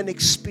ought to be an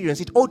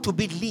experience. It ought to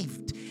be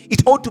lived.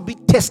 It ought to be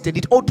tested.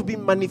 It ought to be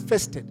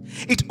manifested.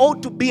 It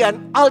ought to be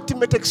an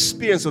ultimate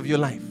experience of your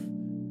life.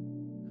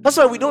 That's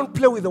why we don't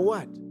play with the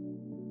word.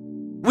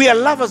 We are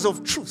lovers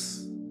of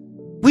truth.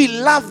 We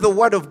love the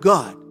word of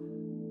God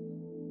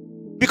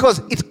because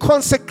it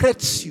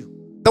consecrates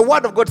you. The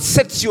word of God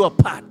sets you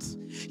apart.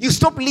 You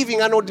stop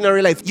living an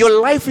ordinary life.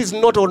 Your life is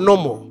not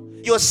normal.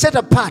 You're set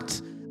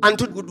apart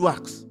unto good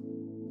works.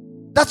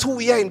 That's who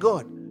we are in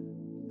God.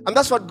 And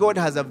that's what God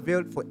has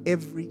availed for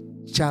every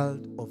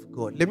child of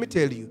God. Let me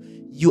tell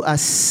you, you are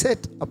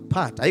set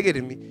apart. Are you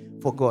getting me?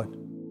 For God.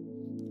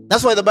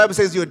 That's why the Bible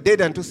says you're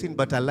dead unto sin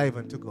but alive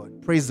unto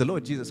God. Praise the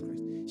Lord Jesus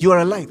Christ. You are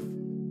alive.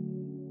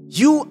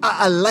 You are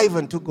alive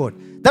unto God.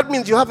 That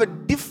means you have a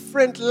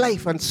different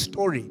life and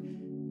story.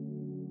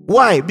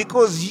 Why?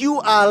 Because you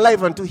are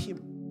alive unto Him.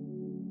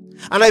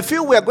 And I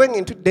feel we are going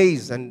into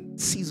days and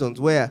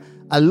seasons where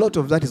a lot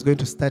of that is going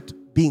to start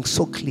being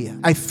so clear.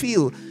 I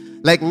feel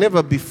like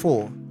never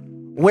before,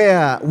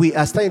 where we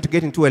are starting to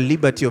get into a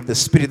liberty of the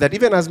Spirit, that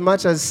even as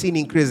much as sin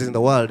increases in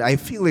the world, I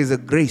feel there's a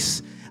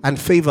grace and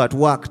favor at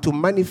work to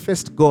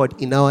manifest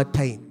God in our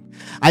time.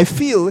 I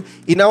feel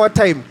in our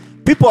time,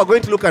 people are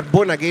going to look at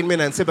born-again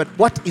men and say, but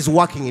what is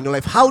working in your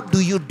life? How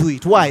do you do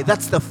it? Why?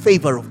 That's the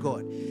favor of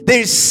God. There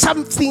is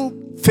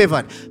something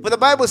favored. But the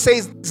Bible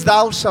says,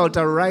 thou shalt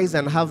arise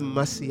and have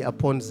mercy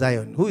upon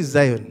Zion. Who is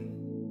Zion?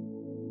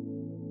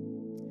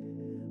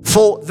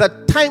 For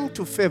the time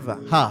to favor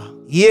her.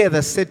 Yeah,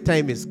 the set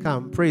time is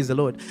come. Praise the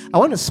Lord. I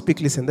want to speak,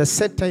 listen, the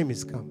set time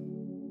is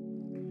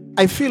come.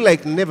 I feel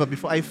like never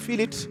before. I feel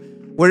it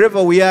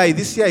wherever we are.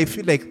 This year I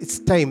feel like it's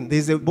time.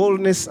 There's a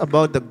boldness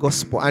about the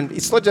gospel. And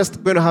it's not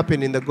just going to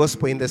happen in the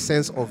gospel in the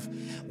sense of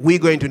we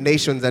going to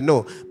nations and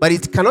no. But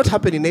it cannot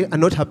happen and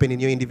not happen in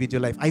your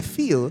individual life. I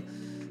feel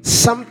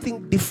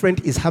something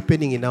different is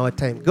happening in our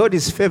time. God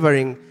is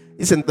favoring.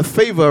 Listen, the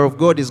favor of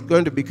God is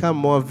going to become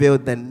more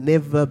veiled than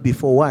never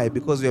before. Why?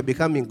 Because we are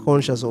becoming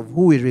conscious of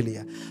who we really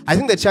are. I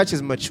think the church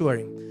is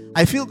maturing.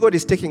 I feel God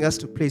is taking us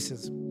to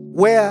places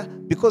where,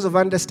 because of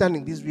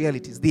understanding these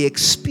realities, the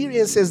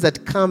experiences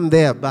that come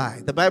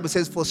thereby, the Bible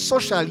says, for so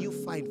shall you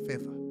find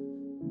favor.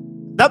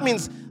 That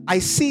means I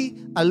see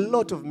a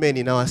lot of men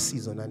in our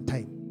season and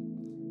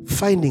time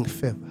finding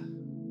favor.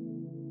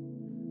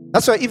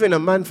 That's why even a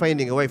man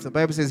finding a wife, the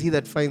Bible says, he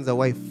that finds a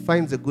wife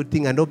finds a good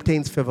thing and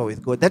obtains favor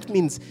with God. That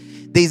means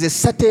there is a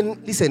certain,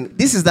 listen,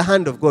 this is the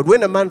hand of God.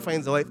 When a man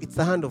finds a wife, it's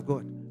the hand of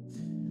God.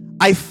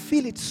 I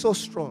feel it so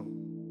strong.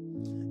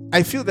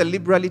 I feel the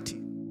liberality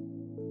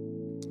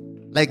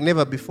like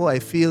never before. I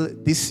feel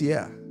this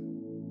year,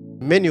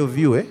 many of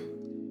you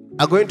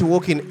are going to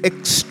walk in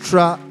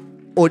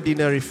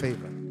extraordinary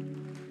favor.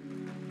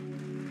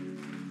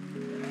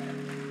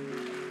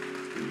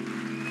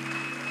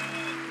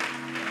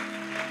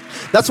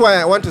 That's why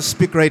I want to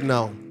speak right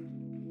now.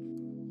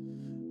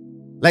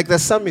 Like the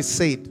psalmist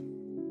said,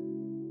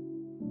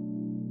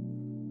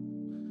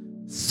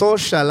 so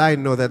shall I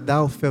know that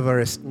thou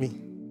favorest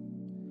me.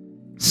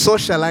 So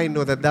shall I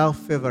know that thou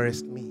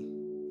favorest me.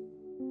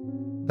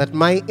 That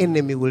my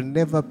enemy will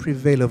never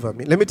prevail over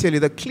me. Let me tell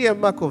you the clear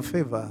mark of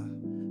favor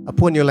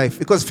upon your life.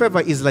 Because favor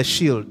is like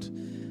shield.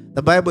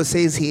 The Bible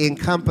says he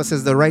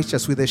encompasses the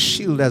righteous with a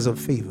shield as of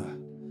favor.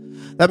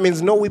 That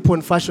means no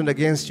weapon fashioned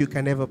against you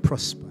can ever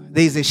prosper.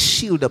 There is a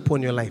shield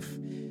upon your life.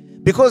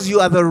 Because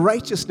you are the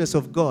righteousness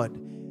of God.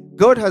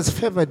 God has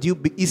favored you,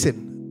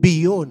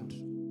 beyond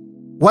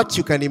what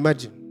you can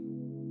imagine.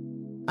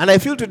 And I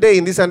feel today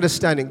in this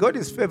understanding, God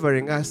is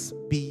favoring us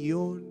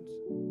beyond.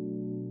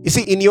 You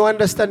see, in your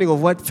understanding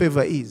of what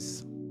favor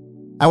is,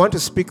 I want to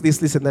speak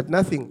this, listen, that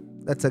nothing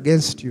that's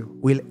against you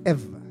will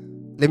ever,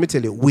 let me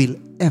tell you, will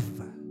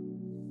ever.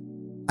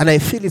 And I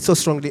feel it so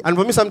strongly. And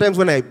for me, sometimes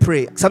when I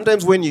pray,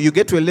 sometimes when you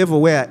get to a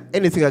level where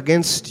anything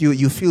against you,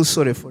 you feel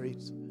sorry for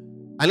it.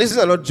 And these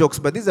are not jokes,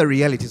 but these are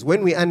realities.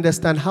 When we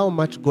understand how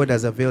much God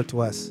has availed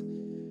to us,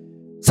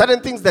 certain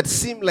things that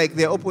seem like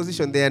they're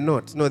opposition, they are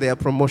not. No, they are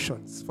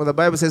promotions. For the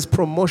Bible says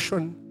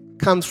promotion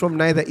comes from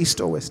neither east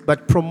or west,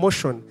 but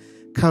promotion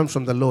comes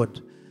from the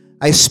Lord.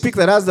 I speak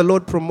that as the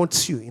Lord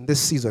promotes you in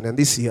this season and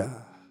this year,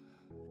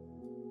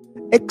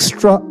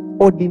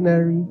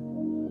 extraordinary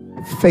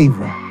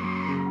favor.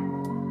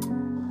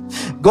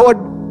 God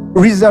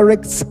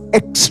resurrects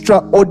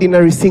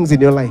extraordinary things in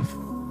your life.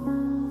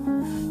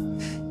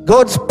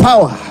 God's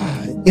power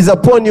is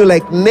upon you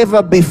like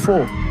never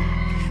before.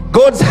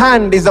 God's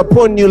hand is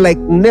upon you like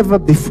never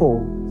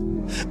before.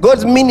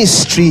 God's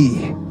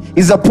ministry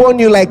is upon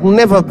you like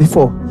never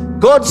before.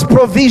 God's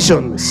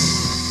provisions,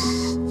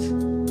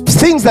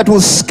 things that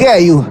will scare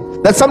you,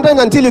 that sometimes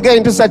until you get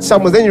into such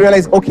summons, then you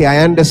realize, okay,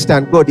 I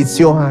understand. God, it's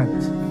your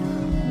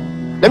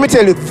hand. Let me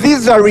tell you,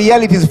 these are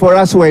realities for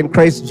us who are in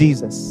Christ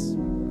Jesus.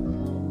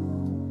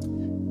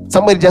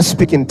 Somebody just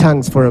speak in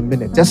tongues for a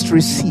minute. Just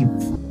receive.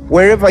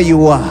 Wherever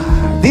you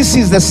are, this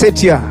is the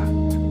set year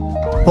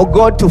for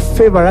God to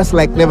favor us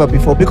like never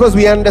before, because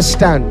we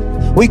understand.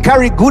 We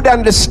carry good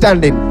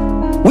understanding.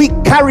 We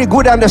carry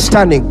good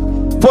understanding.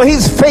 For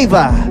his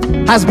favor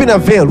has been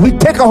availed. We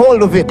take a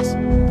hold of it.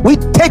 We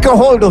take a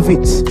hold of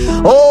it.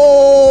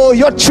 Oh,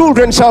 your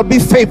children shall be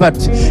favored.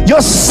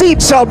 Your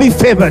seed shall be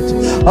favored.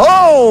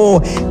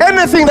 Oh,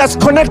 anything that's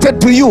connected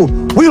to you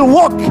will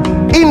walk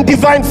in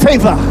divine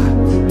favor.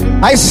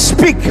 I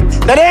speak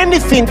that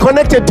anything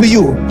connected to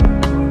you,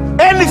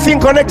 anything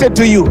connected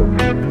to you,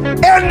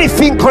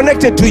 anything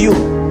connected to you,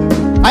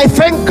 I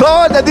thank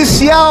God that this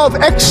year of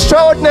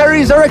extraordinary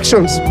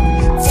resurrections,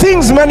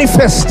 things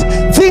manifest,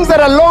 things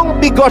that are long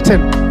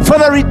begotten for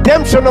the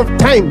redemption of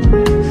time.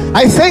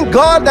 I thank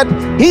God that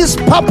his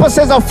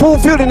purposes are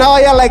fulfilled in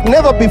our year like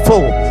never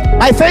before.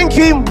 I thank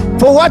him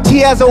for what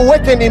he has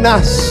awakened in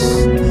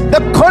us, the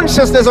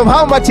consciousness of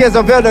how much he has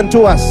availed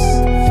unto us.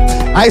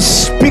 I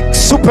speak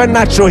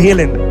supernatural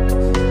healing.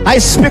 I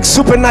speak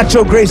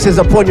supernatural graces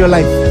upon your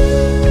life.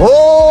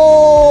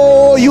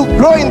 Oh, you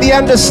grow in the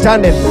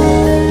understanding.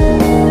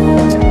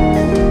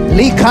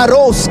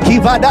 Likaros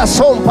kivada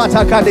som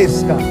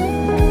patakadeska.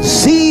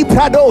 Si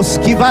prados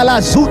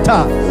kivala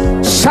zuta.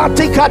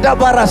 Shatikada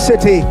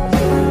barasete.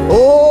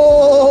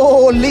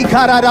 Oh,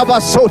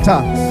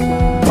 likaradabasota.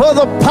 For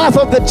the path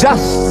of the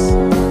just,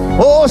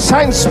 oh,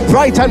 shines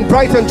bright and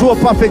bright unto a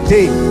perfect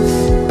day.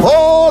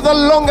 Oh, the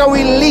longer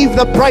we live,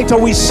 the brighter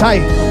we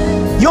shine.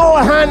 Your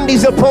hand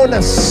is upon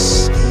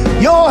us.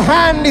 Your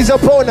hand is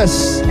upon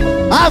us.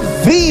 Our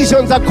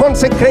visions are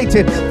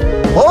consecrated.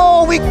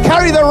 Oh, we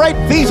carry the right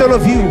vision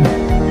of you.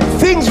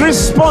 Things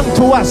respond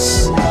to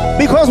us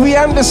because we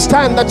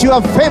understand that you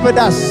have favored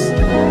us.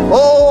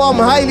 Oh, I'm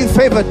highly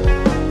favored.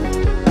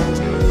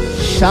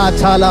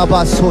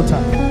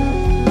 Shatalabasota.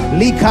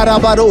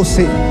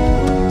 Likarabarose.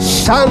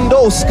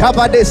 Shandos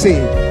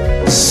kabadese.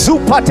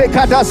 Zupate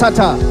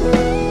kadasata.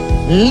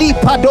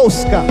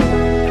 Lipadoska.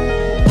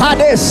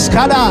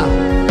 Padeskada.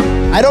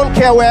 I don't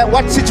care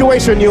what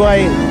situation you are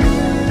in.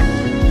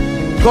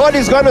 God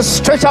is going to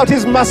stretch out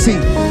his mercy,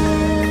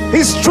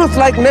 his truth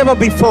like never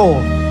before,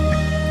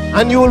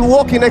 and you will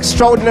walk in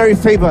extraordinary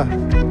favor.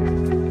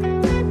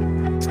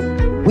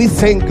 We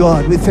thank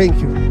God. We thank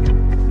you.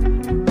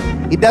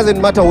 It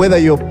doesn't matter whether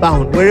you're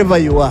bound, wherever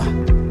you are.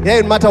 It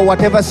doesn't matter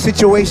whatever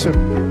situation.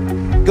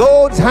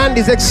 God's hand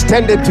is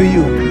extended to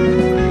you.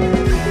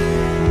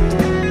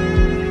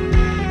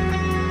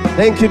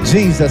 Thank you,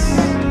 Jesus.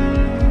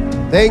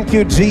 Thank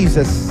you,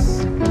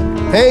 Jesus.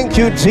 Thank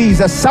you,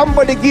 Jesus.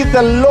 Somebody give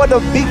the Lord a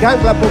big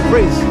hand clap of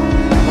praise.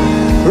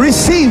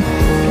 Receive.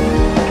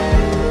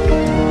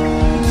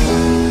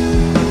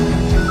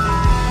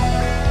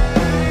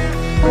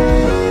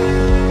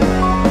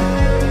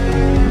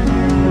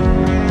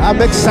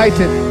 I'm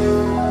excited.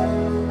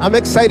 I'm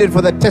excited for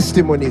the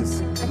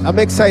testimonies. I'm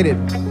excited.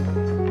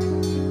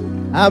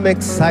 I'm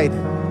excited.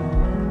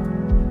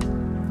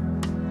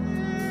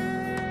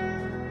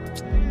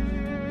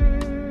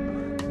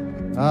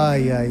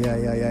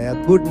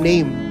 A good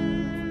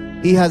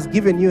name. He has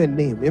given you a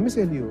name. Let me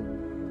tell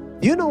you.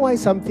 Do you know why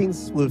some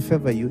things will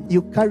favor you?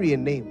 You carry a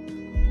name.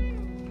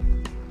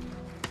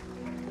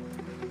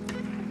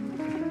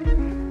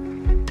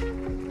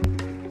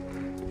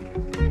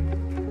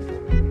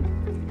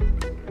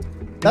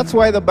 That's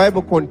why the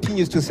Bible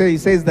continues to say, it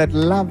says that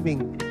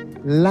loving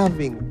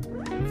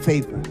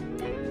favor.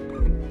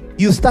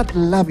 You start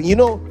loving. You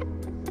know,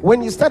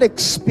 when you start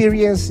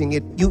experiencing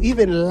it, you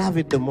even love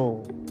it the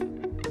more.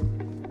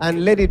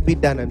 And let it be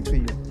done unto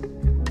you.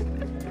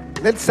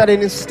 Let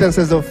certain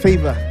instances of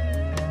favor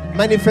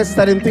manifest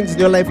certain things in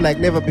your life like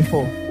never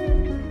before.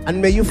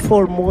 And may you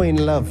fall more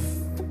in love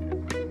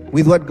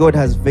with what God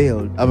has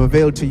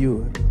availed to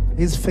you.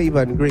 His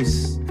favor and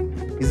grace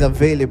is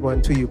available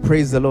unto you.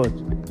 Praise the Lord.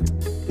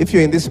 If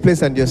you're in this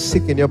place and you're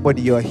sick in your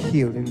body, you are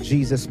healed in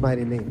Jesus'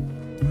 mighty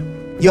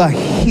name. You are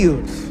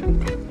healed.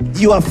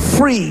 You are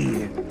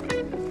free.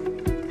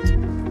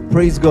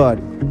 Praise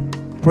God.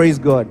 Praise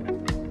God.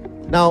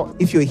 Now,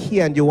 if you're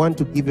here and you want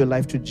to give your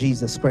life to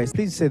Jesus Christ,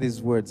 please say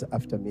these words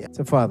after me.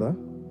 Say, Father,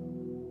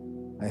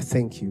 I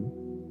thank you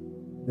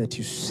that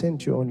you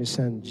sent your only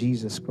Son,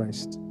 Jesus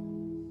Christ,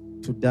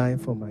 to die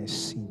for my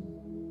sin.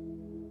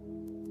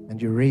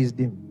 And you raised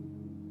him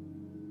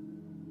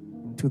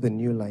into the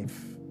new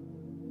life.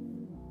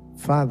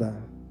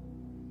 Father,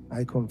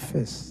 I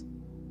confess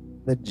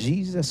that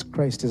Jesus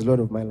Christ is Lord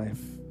of my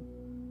life.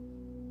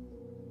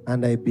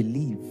 And I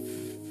believe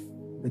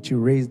that you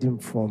raised him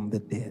from the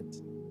dead.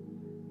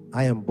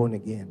 I am born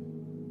again.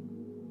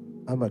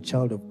 I'm a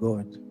child of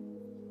God.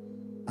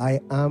 I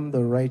am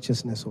the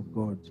righteousness of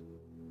God.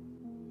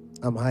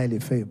 I'm highly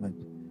favored.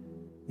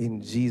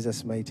 In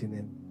Jesus' mighty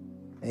name,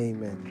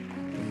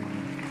 amen.